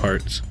spare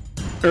parts.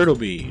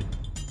 Ertleby.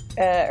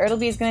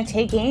 Ertleby is going to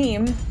take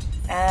aim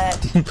at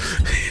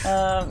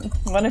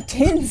one of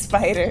Tin's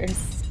spiders.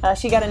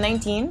 She got a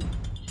 19.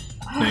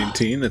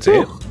 19, that's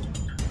it.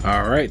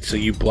 Alright, so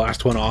you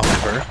blast one off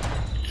of her.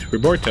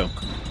 Roborto.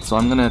 So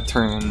I'm gonna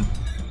turn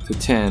to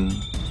Tin,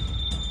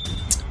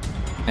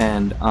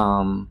 and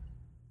I'm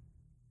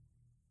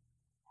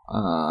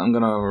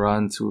gonna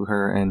run to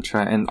her and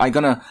try. And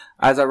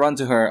as I run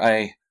to her,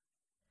 I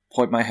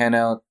point my hand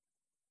out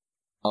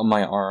on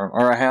my arm,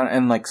 or a hand,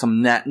 and like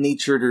some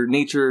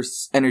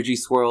nature's energy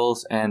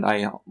swirls, and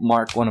I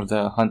mark one of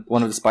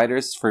the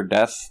spiders for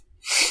death,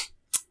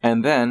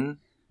 and then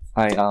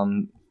I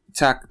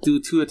do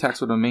 2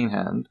 attacks with my main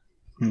hand.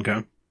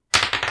 Okay.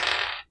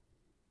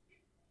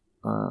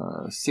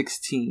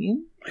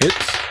 16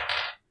 Hits.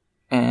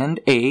 and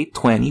a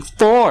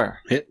 24.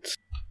 Hits.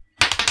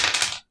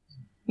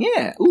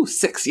 Yeah,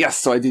 6. Yes,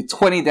 so I do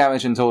 20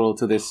 damage in total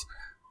to this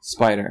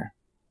spider.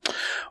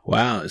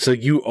 Wow. So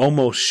you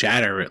almost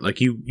shatter it.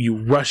 Like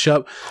you rush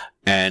up,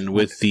 and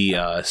with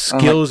the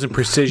skills and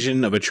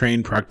precision of a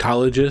trained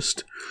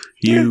proctologist,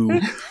 you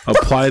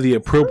apply the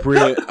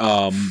appropriate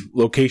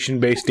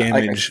location-based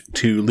damage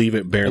to leave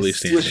it barely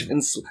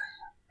standing.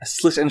 I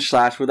slish and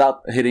slash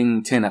without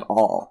hitting Tin at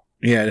all.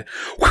 Yeah.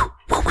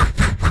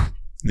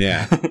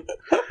 Yeah.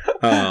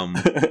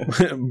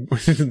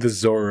 The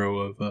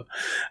Zorro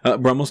of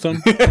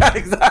Brummelstone. Yeah,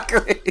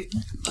 exactly.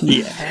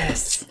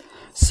 Yes.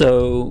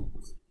 So,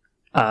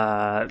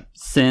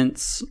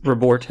 since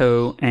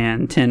Roborto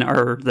and Tin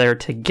are there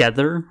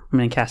together, I'm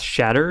going to cast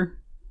Shatter,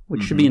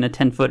 which should be in a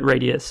 10-foot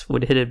radius.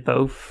 Would hit it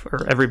both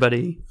or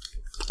everybody?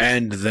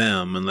 And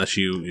them, unless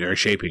you are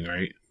shaping,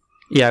 right?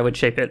 Yeah, I would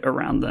shape it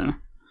around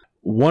them.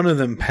 One of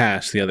them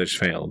passed, the others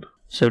failed.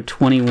 So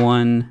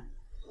 21,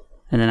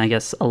 and then I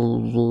guess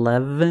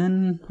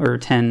 11 or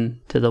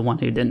 10 to the one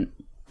who didn't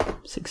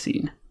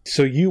succeed.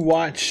 So you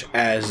watch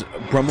as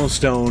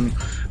Brummelstone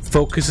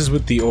focuses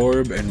with the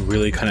orb and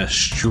really kind of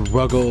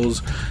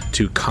struggles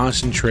to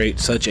concentrate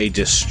such a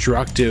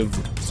destructive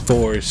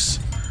force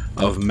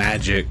of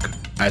magic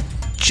at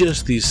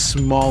just these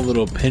small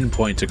little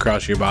pinpoints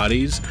across your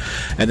bodies,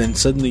 and then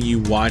suddenly you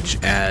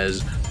watch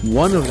as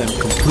one of them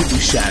completely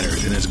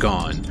shatters and is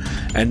gone,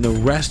 and the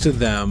rest of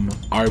them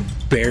are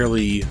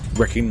barely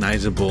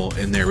recognizable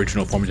in their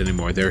original forms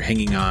anymore. They're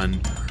hanging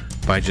on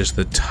by just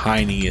the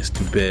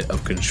tiniest bit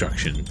of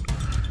construction,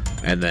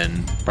 and then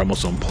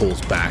Brummelstone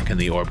pulls back and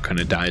the orb kind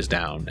of dies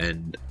down,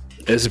 and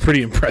it's a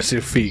pretty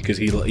impressive feat because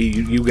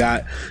you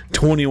got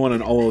 21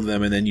 on all of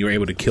them, and then you were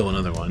able to kill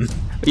another one.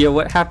 Yeah,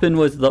 what happened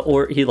was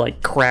he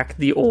cracked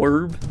the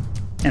orb,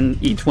 and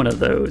each one of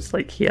those,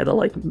 he had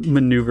to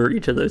maneuver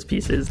each of those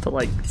pieces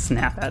to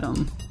snap at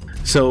them.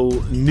 So,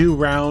 new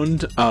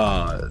round,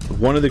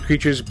 one of the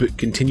creatures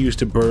continues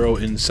to burrow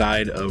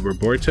inside of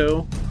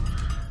Roborto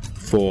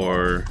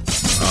for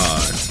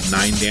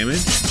 9 damage.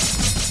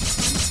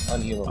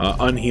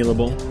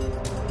 Unhealable.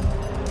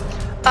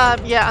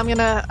 Yeah, I'm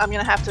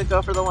gonna have to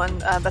go for the one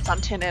that's on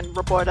Tin and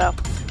Roborto.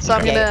 So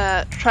I'm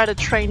gonna try to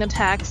train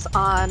attacks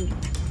on,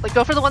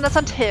 go for the one that's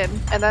on Tin,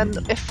 and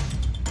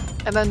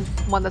then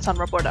one that's on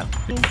Roborto.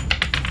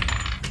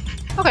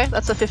 Okay,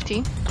 that's a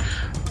 15.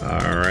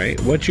 All right,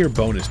 what's your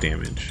bonus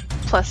damage?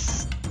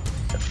 Plus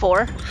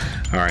 4.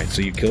 All right,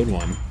 so you killed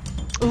one.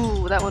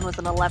 Ooh, that one was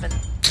an 11.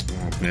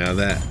 Yeah,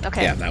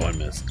 that one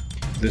missed.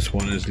 This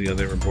one is the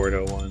other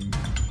Roborto one.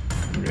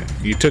 Okay.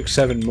 You took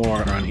 7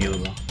 more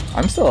unhealable.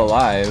 I'm still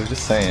alive,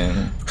 just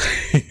saying.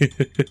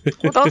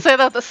 Well, don't say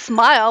that with a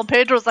smile.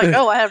 Pedro's like,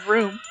 oh, I have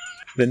room.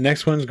 The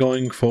next one's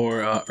going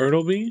for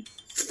Ertleby.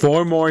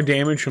 4 more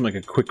damage from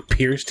a quick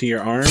pierce to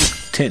your arm.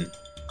 10.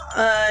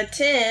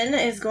 Tin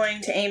is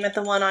going to aim at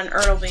the one on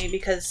Ertleby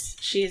because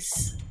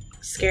she's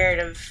scared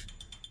of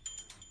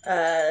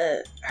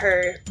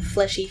her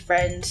fleshy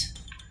friend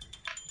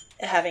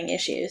having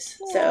issues.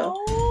 So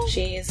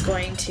she's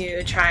going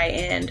to try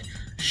and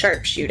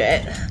sharpshoot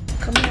it.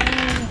 Come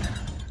on.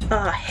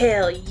 Oh,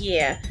 hell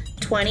yeah.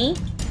 20.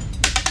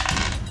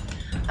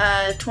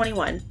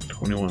 21.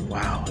 21.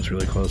 Wow, that's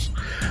really close.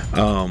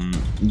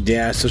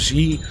 Yeah, so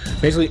she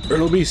basically,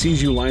 Ertleby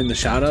sees you line the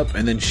shot up,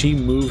 and then she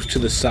moves to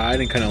the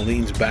side and kind of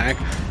leans back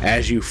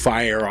as you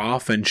fire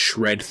off and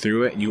shred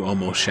through it, and you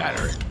almost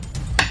shatter it.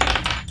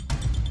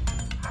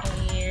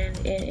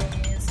 And it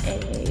is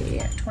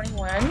a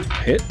 21.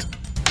 Hit.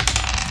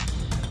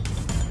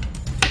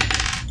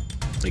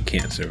 They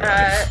can't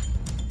survive.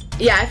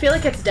 Yeah, I feel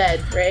like it's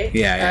dead, right?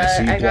 Yeah,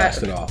 so you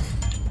blast it off.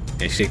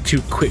 And she take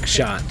 2 quick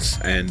shots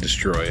and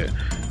destroy it.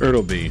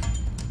 Ertleby.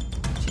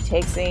 She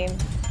takes aim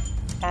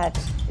at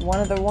one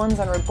of the ones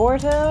on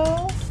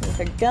Roborto with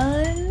a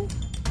gun.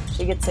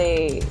 She gets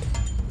a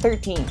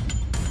 13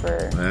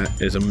 for...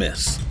 That is a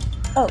miss.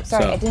 Oh,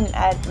 sorry, I didn't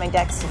add my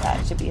dex to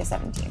that. It should be a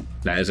 17.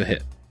 That is a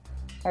hit.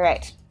 All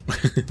right.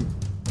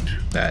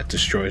 That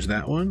destroys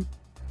that one.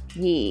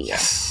 Yeah.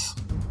 Yes.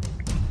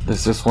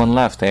 There's just one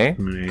left, eh?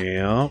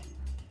 Yep.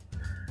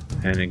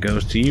 And it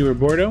goes to you,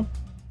 Roborto.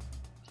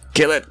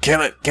 Kill it!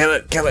 Get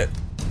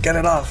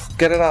it off!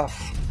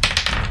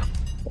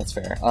 That's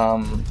fair.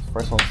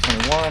 First roll is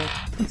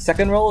 21.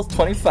 Second roll is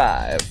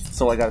 25.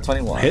 So I got a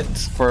 21.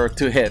 Hits.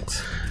 To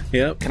hit.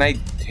 Yep. Can I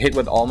hit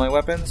with all my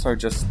weapons or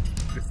just...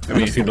 I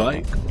mean, if you'd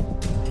like.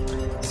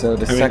 So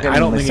the I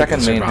don't think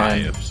second it can main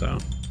survive, hand... so...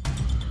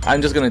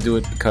 I'm just gonna do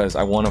it because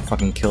I want to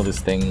fucking kill this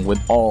thing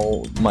with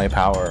all my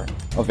power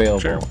available.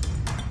 Sure.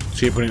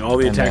 So you're putting all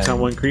the attacks on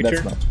one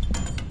creature?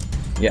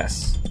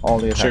 Yes. All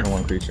the attacks on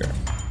one creature.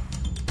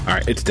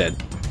 Alright, it's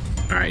dead.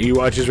 Alright, you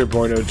watch as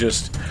Roborto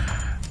just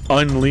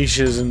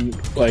unleashes and,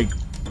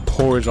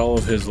 pours all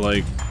of his,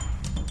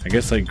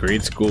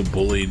 grade school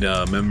bullied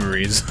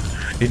memories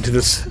into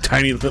this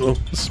tiny little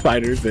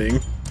spider thing.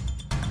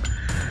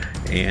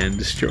 And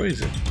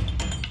destroys it.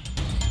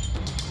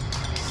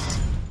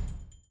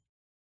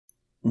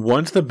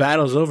 Once the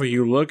battle's over,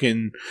 you look,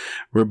 and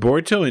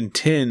Roborto and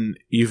Tin,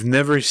 you've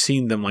never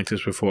seen them like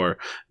this before.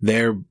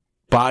 Their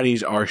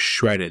bodies are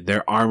shredded.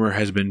 Their armor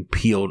has been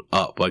peeled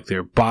up.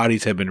 Their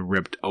bodies have been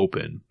ripped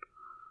open.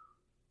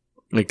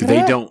 They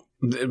don't...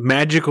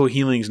 Magical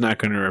healing's not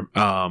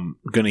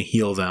gonna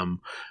heal them.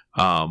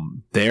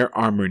 Their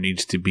armor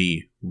needs to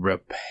be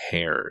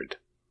repaired.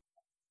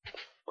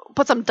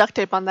 Put some duct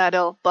tape on that,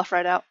 it'll buff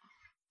right out.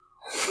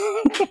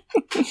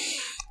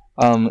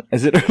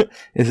 Is it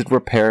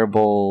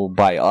repairable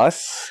by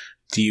us?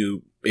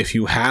 If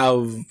you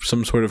have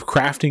some sort of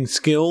crafting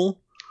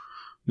skill,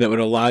 that would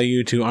allow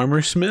you to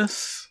armor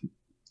smith.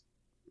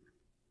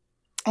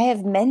 I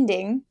have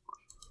mending.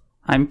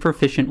 I'm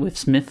proficient with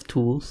smith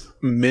tools.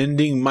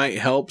 Mending might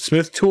help.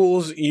 Smith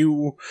tools,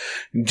 you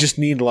just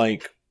need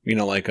like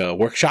a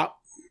workshop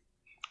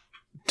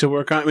to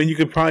work on. I mean, you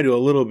could probably do a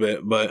little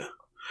bit, but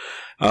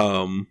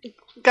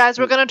Guys,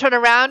 we're gonna turn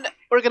around.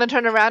 We're gonna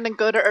turn around and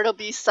go to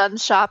Ertleby's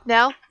son's shop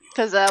now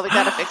because we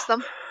gotta fix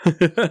them.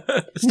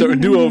 Start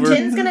do over.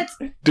 Tin's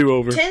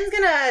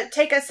gonna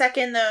take a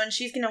second though, and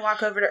she's gonna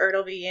walk over to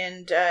Ertleby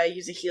and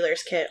use a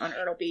healer's kit on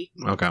Ertleby.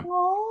 Okay.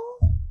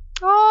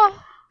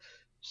 Oh,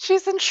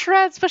 she's in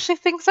shreds, but she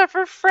thinks of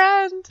her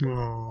friend.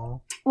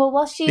 Aww. Well,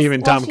 while she's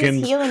healing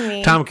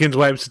me, Tompkins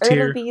wipes a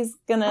tear. Ertleby's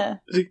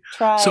gonna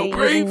try So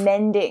brave.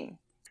 mending.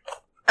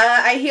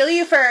 I heal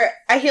you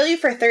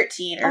for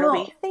 13,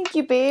 Ertleby. Oh, thank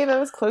you, babe. I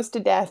was close to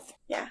death.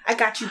 Yeah, I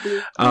got you,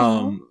 boo.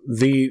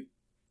 The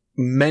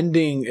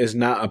mending is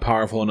not a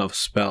powerful enough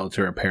spell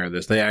to repair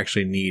this. They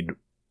actually need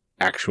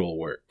actual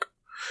work.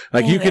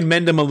 Like, you can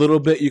mend them a little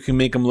bit, you can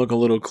make them look a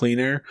little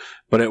cleaner,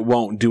 but it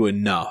won't do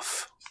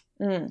enough.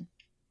 Mm.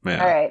 Yeah.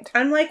 All right.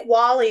 I'm like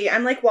Wally.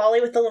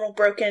 with the little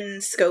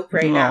broken scope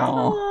right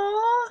now.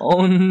 Aww.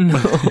 Oh no.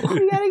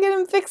 We gotta get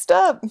him fixed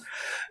up.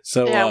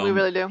 So Yeah, we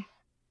really do.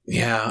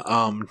 Yeah,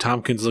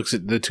 Tompkins looks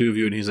at the two of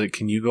you and he's like,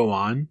 "Can you go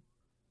on?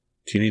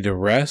 Do you need to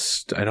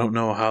rest? I don't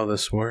know how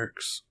this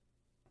works."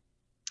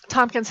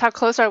 Tompkins, how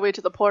close are we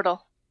to the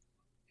portal?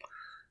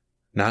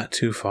 Not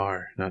too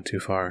far. Not too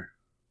far.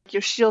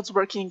 Your shield's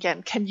working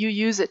again. Can you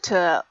use it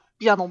to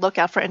be on the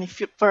lookout for any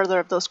further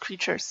of those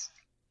creatures?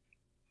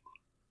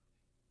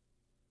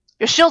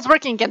 Your shield's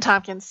working again,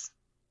 Tompkins.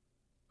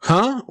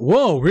 Huh?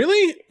 Whoa,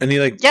 really? And he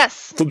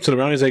Yes. flips it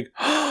around. He's like,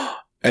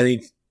 and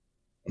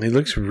he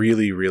looks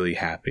really, really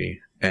happy,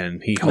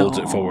 and he holds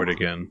it forward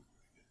again.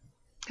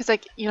 He's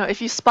like,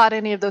 if you spot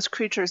any of those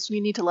creatures,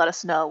 you need to let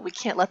us know. We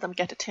can't let them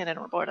get to Tin and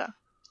Roborto.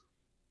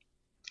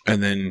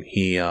 And then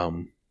he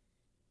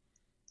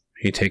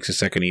takes a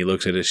second. He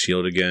looks at his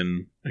shield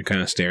again and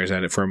kind of stares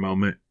at it for a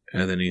moment,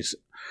 and then he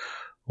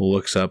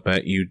looks up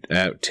at you,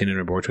 at Tin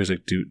and Roborto. He's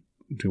like, "Do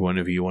one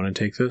of you want to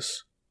take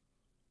this?"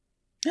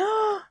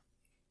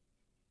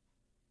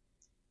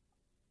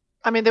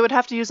 I mean, they would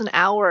have to use an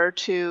hour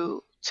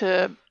to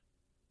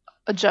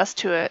adjust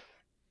to it.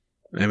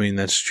 I mean,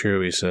 that's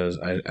true, he says.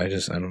 I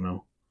don't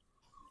know.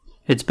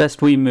 It's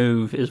best we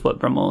move, is what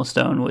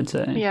Brummelstone would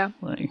say. Yeah.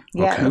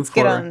 Yeah, Okay. let's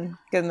get on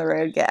the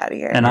road, get out of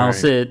here. And I'll Alright.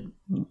 sit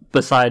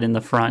beside in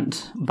the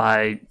front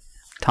by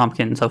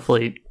Tompkins,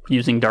 hopefully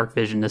using dark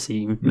vision to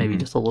see maybe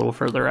just a little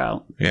further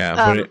out. Yeah,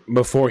 but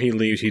before he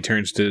leaves, he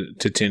turns to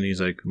Tin.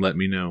 He's like, "Let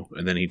me know."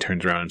 And then he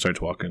turns around and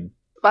starts walking.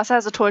 Vasa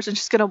has a torch, and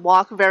she's going to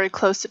walk very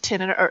close to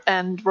Tin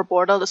and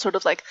Roborto to sort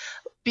of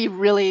be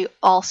really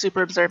all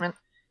super observant.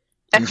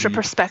 Extra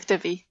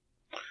perspective-y.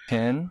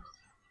 Tin?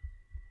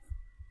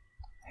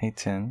 Hey,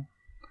 Tin.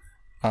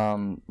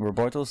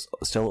 Roberto's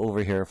still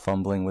over here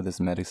fumbling with his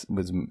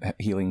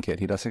healing kit.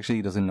 He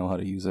doesn't know how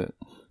to use it.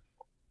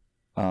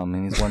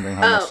 And he's wondering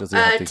how much does he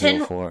have to Tin-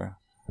 heal for.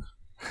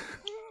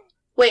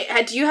 Wait,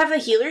 do you have the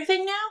healer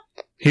thing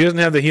now? He doesn't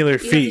have the healer You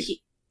have the feat,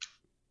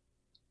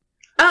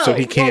 so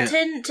he can't.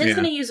 Well, Tin's yeah.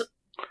 gonna use.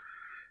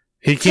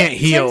 He can't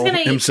heal Tin's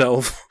gonna-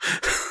 himself.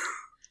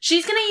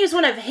 She's gonna use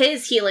one of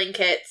his healing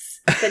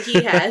kits that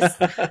he has,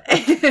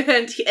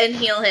 and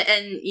heal him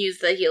and use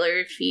the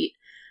healer feat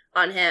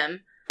on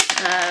him.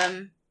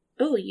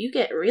 You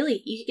get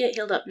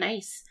healed up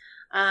nice.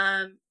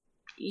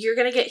 You're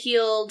gonna get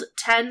healed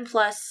 10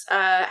 plus.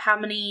 How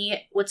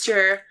many? What's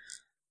your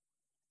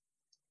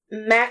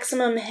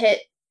maximum hit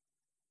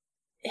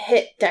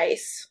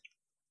dice?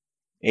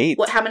 8.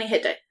 How many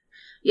hit dice?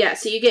 Yeah,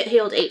 so you get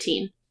healed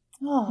 18.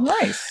 Oh,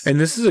 Nice. And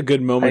this is a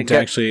good moment to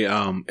Okay. actually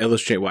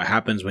illustrate what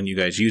happens when you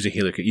guys use a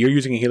healer kit. You're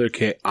using a healer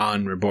kit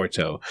on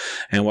Roborto.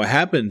 And what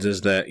happens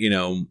is that,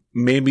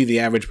 maybe the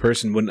average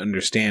person wouldn't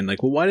understand,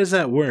 well, why does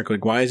that work?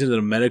 Why is it that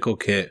a medical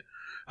kit,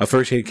 a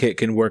first aid kit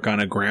can work on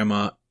a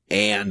grandma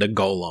and a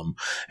golem?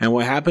 And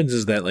what happens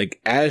is that,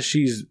 as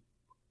she's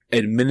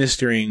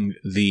administering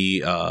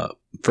the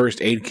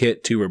first aid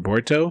kit to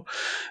Roborto,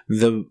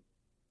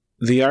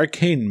 the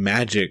arcane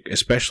magic,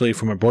 especially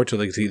from Roborto,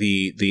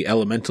 the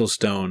elemental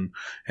stone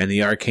and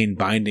the arcane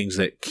bindings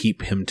that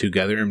keep him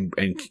together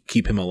and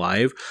keep him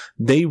alive,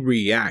 they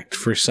react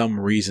for some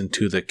reason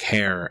to the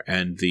care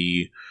and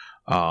the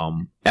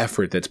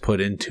effort that's put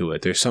into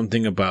it. There's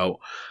something about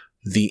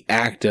the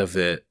act of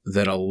it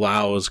that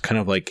allows kind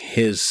of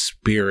his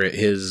spirit,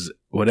 his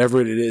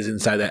whatever it is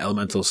inside that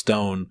elemental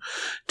stone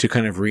to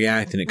kind of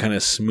react, and it kind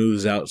of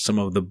smooths out some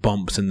of the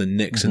bumps and the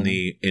nicks in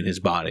his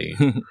body.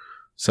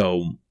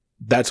 So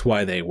that's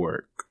why they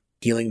work.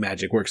 Healing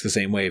magic works the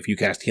same way. If you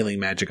cast healing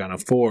magic on a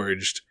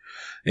forged,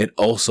 it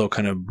also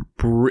kind of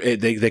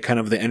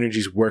the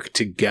energies work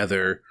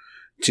together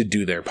to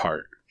do their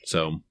part.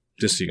 So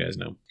just so you guys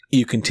know,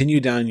 you continue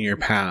down your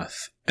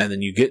path, and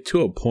then you get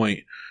to a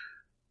point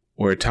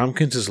where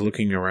Tompkins is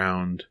looking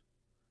around,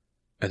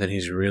 and then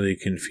he's really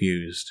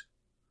confused,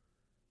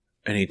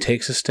 and he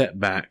takes a step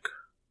back,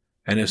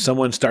 and if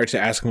someone starts to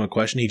ask him a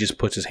question, he just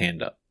puts his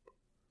hand up.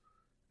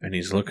 and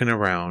he's looking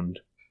around,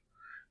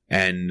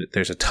 and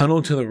there's a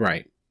tunnel to the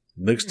right.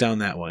 Looks down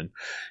that one,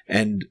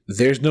 and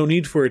there's no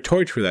need for a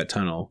torch for that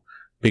tunnel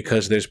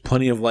because there's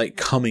plenty of light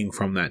coming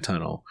from that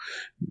tunnel.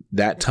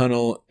 That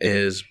tunnel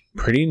is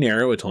pretty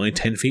narrow. It's only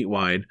 10 feet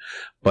wide,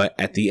 but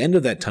at the end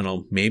of that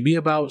tunnel, maybe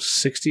about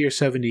 60 or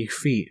 70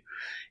 feet,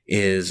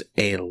 is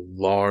a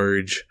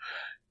large,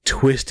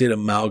 twisted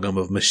amalgam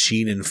of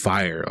machine and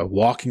fire, a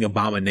walking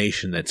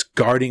abomination that's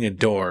guarding a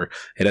door.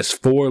 It has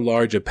 4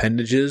 large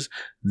appendages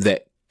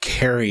that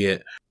carry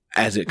it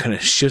as it kind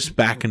of shifts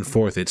back and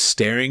forth. It's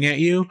staring at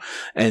you,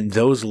 and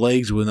those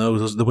legs, when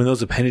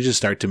those appendages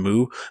start to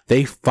move,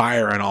 they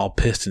fire on all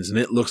pistons, and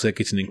it looks like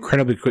it's an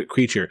incredibly quick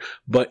creature,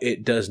 but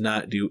it does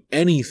not do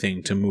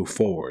anything to move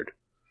forward.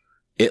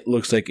 It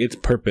looks like its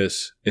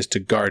purpose is to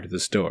guard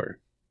this door.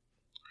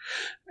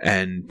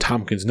 And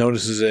Tompkins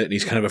notices it, and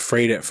he's kind of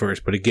afraid at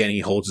first, but again,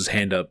 he holds his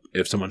hand up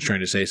if someone's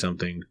trying to say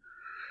something,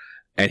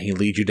 and he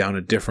leads you down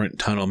a different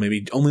tunnel,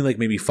 maybe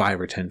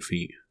 5 or 10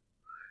 feet,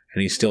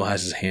 and he still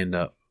has his hand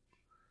up.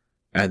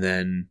 And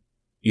then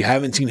you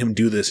haven't seen him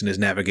do this in his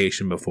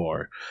navigation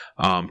before.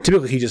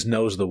 Typically, he just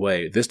knows the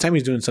way. This time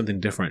he's doing something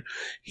different.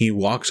 He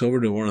walks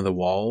over to one of the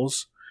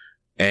walls,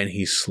 and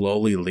he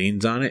slowly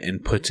leans on it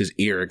and puts his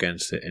ear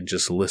against it and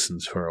just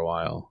listens for a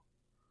while.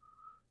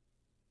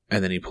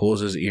 And then he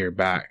pulls his ear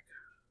back,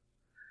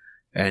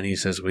 and he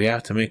says, "We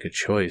have to make a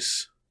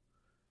choice.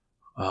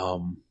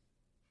 I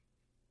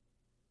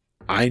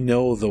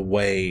know the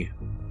way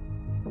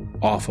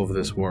off of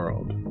this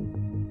world,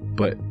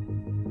 but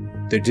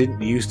there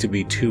didn't used to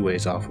be 2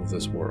 ways off of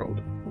this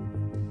world.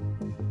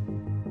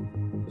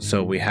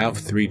 So we have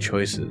 3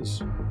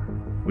 choices.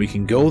 We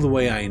can go the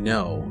way I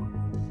know,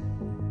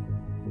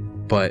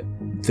 but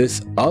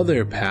this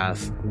other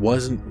path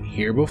wasn't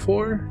here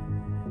before,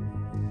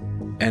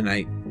 and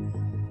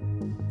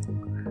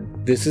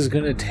this is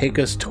going to take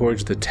us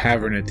towards the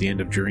tavern at the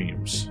end of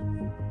Dreams.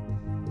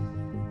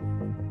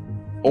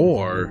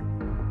 Or,"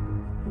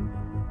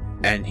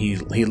 and he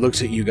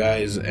looks at you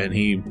guys and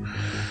he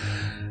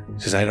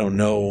says, "I don't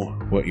know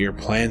what your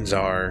plans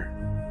are,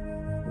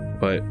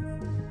 but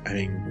I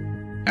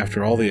mean,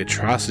 after all the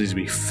atrocities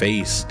we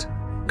faced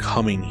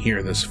coming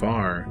here this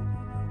far,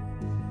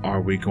 are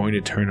we going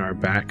to turn our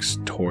backs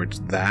towards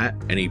that?"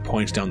 And he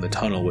points down the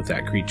tunnel with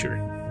that creature.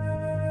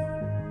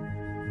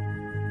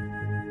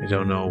 "I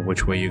don't know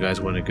which way you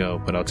guys want to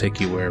go, but I'll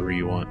take you wherever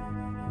you want."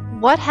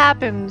 What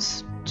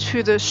happens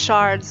to the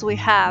shards we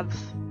have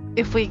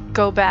if we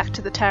go back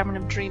to the Tavern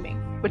of Dreaming,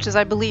 which is,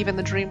 I believe, in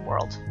the dream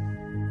world?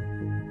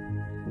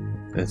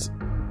 That's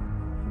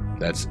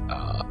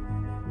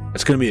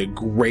going to be a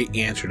great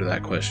answer to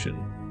that question.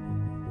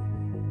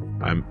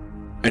 And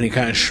he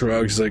kind of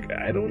shrugs, like,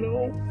 "I don't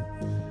know."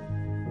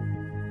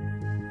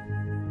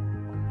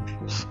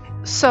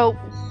 So,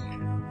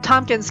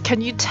 Tompkins, can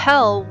you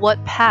tell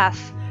what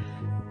path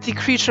the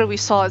creature we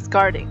saw is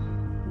guarding?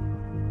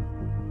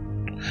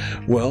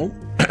 Well,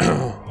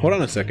 hold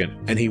on a second.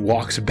 And he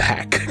walks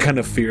back kind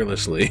of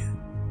fearlessly.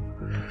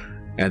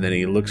 And then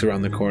he looks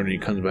around the corner and he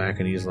comes back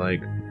and he's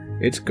like,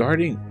 "It's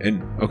guarding."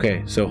 And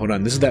okay, so hold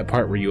on. This is that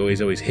part where you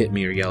always hit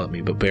me or yell at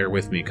me, but bear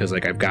with me because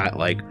I've got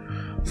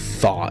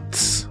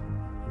thoughts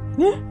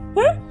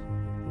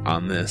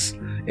on this.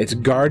 It's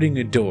guarding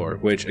a door,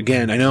 which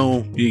again, I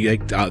know you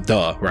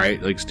duh,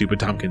 right? Stupid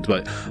Tompkins,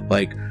 but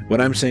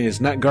what I'm saying is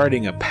not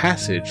guarding a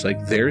passage.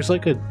 There's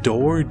a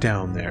door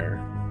down there,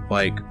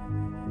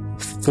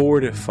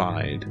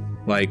 fortified.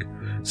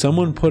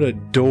 Someone put a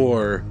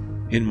door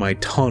in my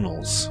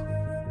tunnels.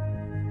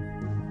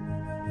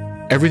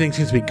 Everything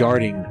seems to be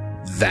guarding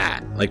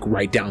that,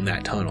 right down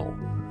that tunnel.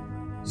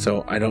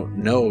 So I don't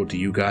know. Do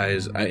you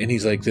guys? And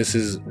he's like, "This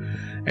is,"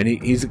 and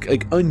he's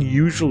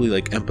unusually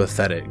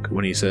empathetic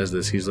when he says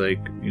this. He's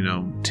like,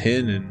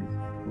 "Tin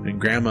and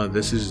Grandma,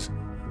 this is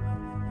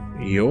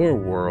your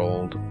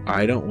world.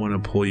 I don't want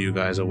to pull you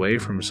guys away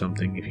from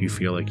something if you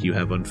feel like you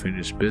have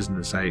unfinished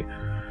business. I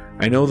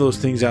know those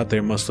things out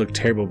there must look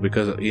terrible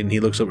because," and he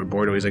looks over at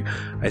Bordeaux. He's like,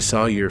 "I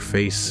saw your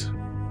face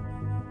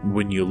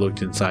when you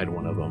looked inside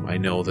one of them. I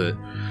know that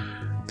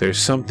there's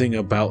something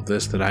about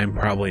this that I'm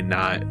probably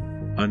not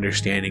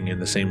understanding in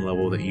the same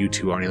level that you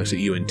two are." And he looks at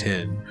you and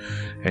Tin,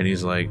 and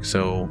he's like,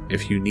 "So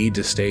if you need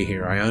to stay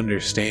here, I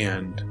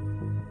understand.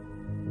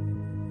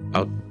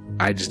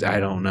 I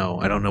don't know.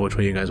 I don't know which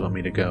way you guys want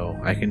me to go.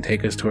 I can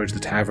take us towards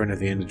the Tavern at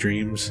the End of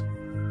Dreams,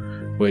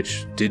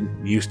 which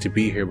didn't used to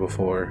be here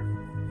before.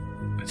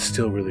 It's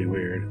still really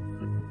weird.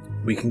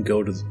 We can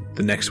go to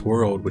the next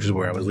world, which is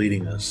where I was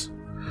leading us.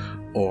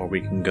 Or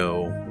we can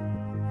go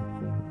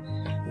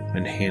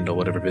and handle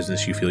whatever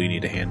business you feel you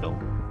need to handle."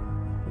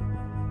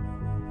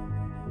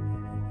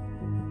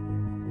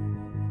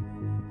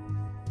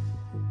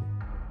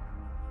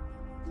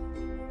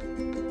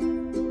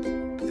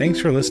 Thanks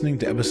for listening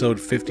to episode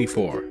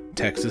 54,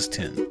 Texas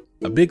Tin.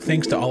 A big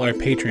thanks to all our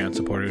Patreon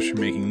supporters for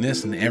making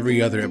this and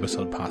every other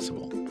episode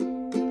possible.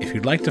 If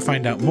you'd like to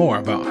find out more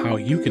about how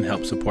you can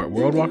help support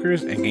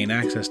Worldwalkers and gain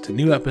access to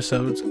new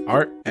episodes,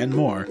 art, and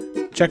more,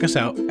 check us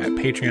out at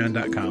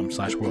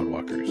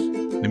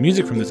patreon.com/worldwalkers. The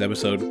music from this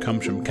episode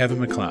comes from Kevin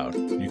MacLeod.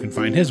 You can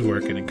find his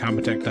work at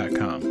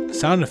Incompetech.com. The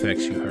sound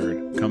effects you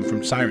heard come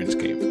from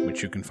Sirenscape,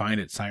 which you can find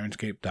at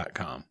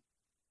Sirenscape.com.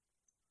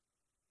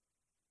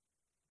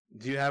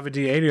 Do you have a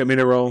D8? Do you want me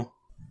to roll?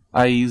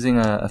 I'm using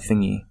a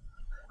thingy.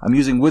 I'm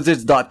using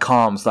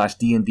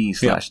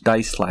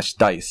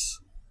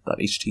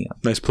wizards.com/dnd/dice/dice.htm.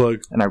 Nice plug.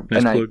 And I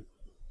plug.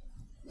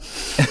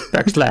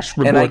 Backslash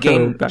and I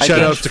Roberto. gain Shout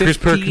outs to Chris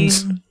 15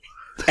 Perkins.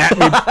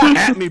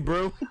 At me,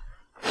 bro.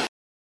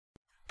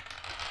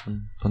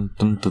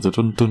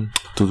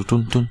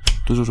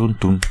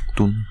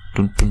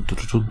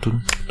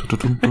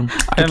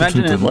 I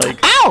imagine it like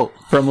Ow!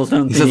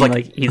 Brummelstone He thinking says,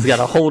 like he's got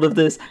a hold of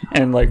this,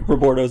 and like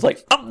Roborto's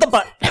like up the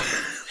butt.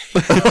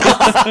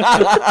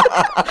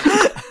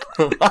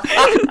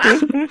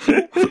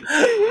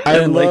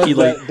 And like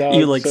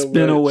you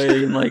spin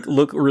away and like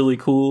look really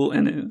cool,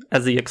 and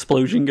as the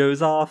explosion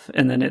goes off,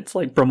 and then it's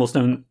like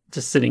Brummelstone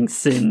just sitting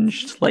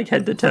singed like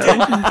head to toe.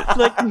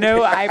 Like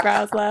no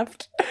eyebrows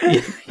left.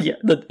 Yeah,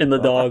 and the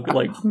dog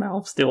like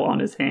mouth still on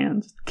his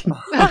hands.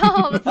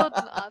 Oh, that's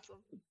awesome.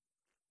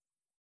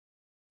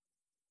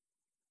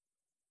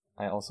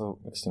 I also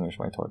extinguished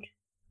my torch.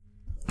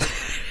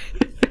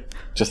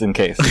 Just in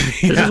case.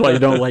 This is why you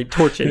don't light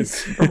torches.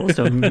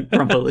 Brummelstone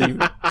grumpily.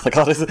 It's like,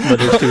 oh, this is, But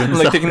it's doing I'm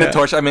like stuff. taking the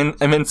torch. I'm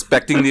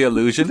inspecting the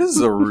illusion. This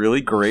is a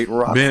really great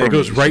rock. Man, for it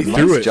goes me. right Nice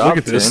through it. job, Look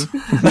at this. Tim.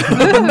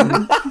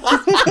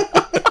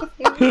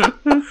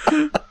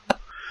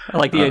 I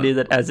like the idea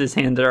that as his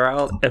hands are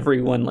out,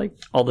 everyone, like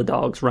all the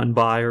dogs run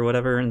by or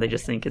whatever, and they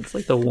just think it's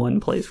like the one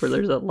place where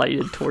there's a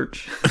lighted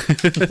torch.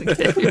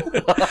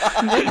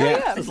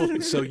 Yeah.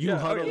 So you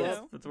huddle yeah.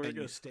 up That's where it and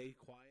you goes. stay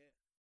quiet.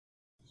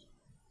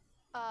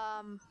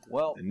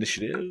 Well,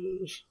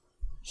 Initiatives.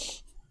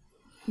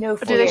 No.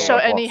 Do they show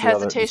any Walks the other-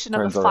 hesitation of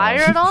turns the fire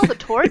around. at all? The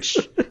torch?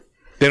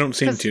 They don't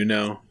seem 'Cause- to,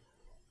 no.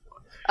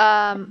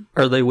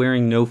 Are they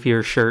wearing no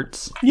fear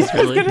shirts? Yeah,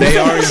 I was Really? gonna They say-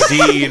 are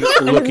indeed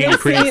looking You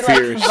pretty see, like,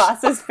 fierce.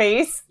 Voss's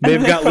face. and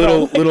They've they got put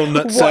little on, little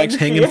nut sacks one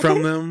hanging fear.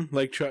 from them,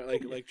 like trucks.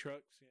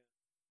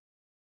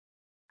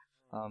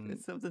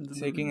 It's something to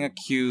taking a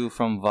cue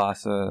from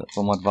Vasa,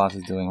 from what Vasa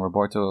is doing,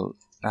 Roberto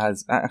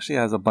actually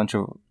has a bunch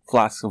of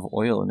flasks of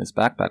oil in his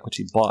backpack, which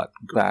he bought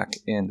back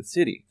in the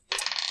city.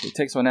 So he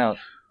takes one out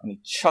and he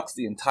chucks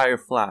the entire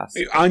flask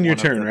On your at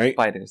one of turn, the right?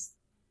 Fighters.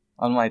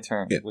 On my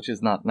turn, Yeah. which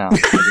is not now.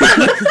 He's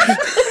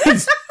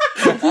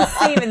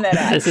saving that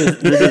up. This is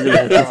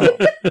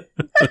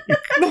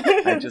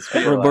I just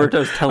realized.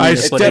 Roberto's telling I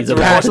us what stepped he's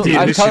about past to the do.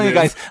 I'm telling you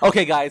guys. initiative.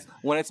 Okay, guys.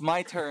 When it's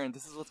my turn,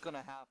 this is what's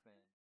gonna happen.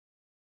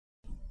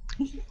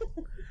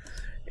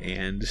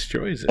 And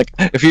destroys it.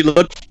 Like, if you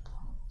look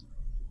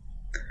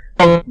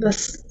from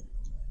This.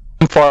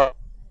 far,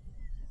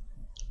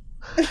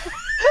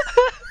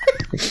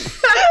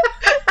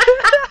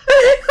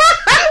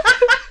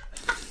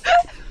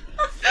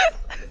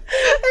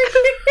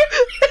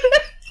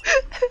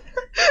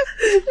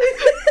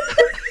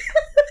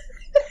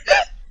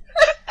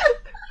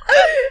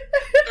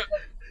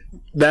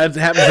 That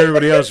happens to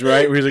everybody else,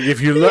 right? Where he's like,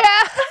 if you look,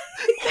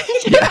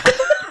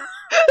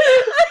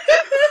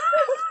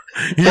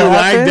 you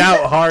lagged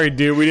out hard,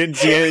 dude. We didn't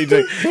see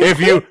anything. He's like, if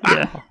you,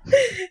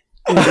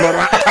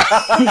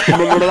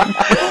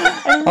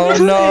 Oh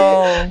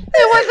no!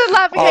 It wasn't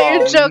laughing at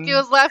your Oh, joke, it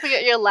was laughing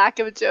at your lack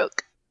of a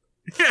joke.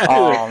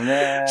 Oh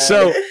man!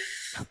 So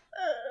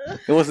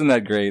it wasn't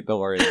that great. Don't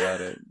worry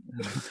about it.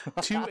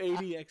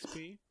 280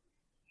 XP.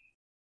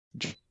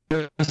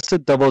 just to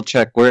double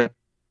check, where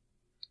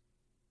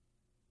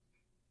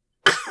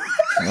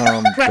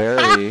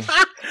Barely.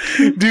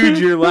 Dude,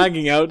 you're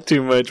lagging out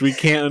too much. We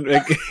can't.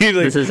 Like, he's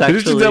like, This is just to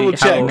actually double how-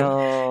 check.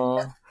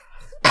 No.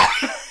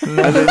 And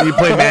then you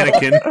play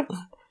mannequin.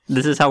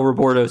 This is how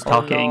Roborto's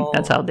talking. no.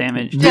 That's how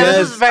damaged. Yeah, Yes,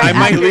 this is very I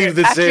might accurate, leave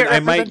this in. accurate I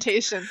might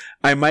representation.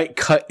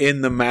 cut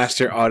in the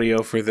master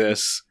audio for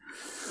this.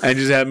 And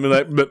just have me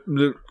like,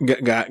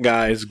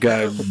 guys.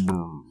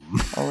 Oh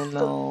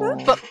no.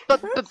 But.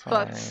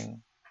 Sorry.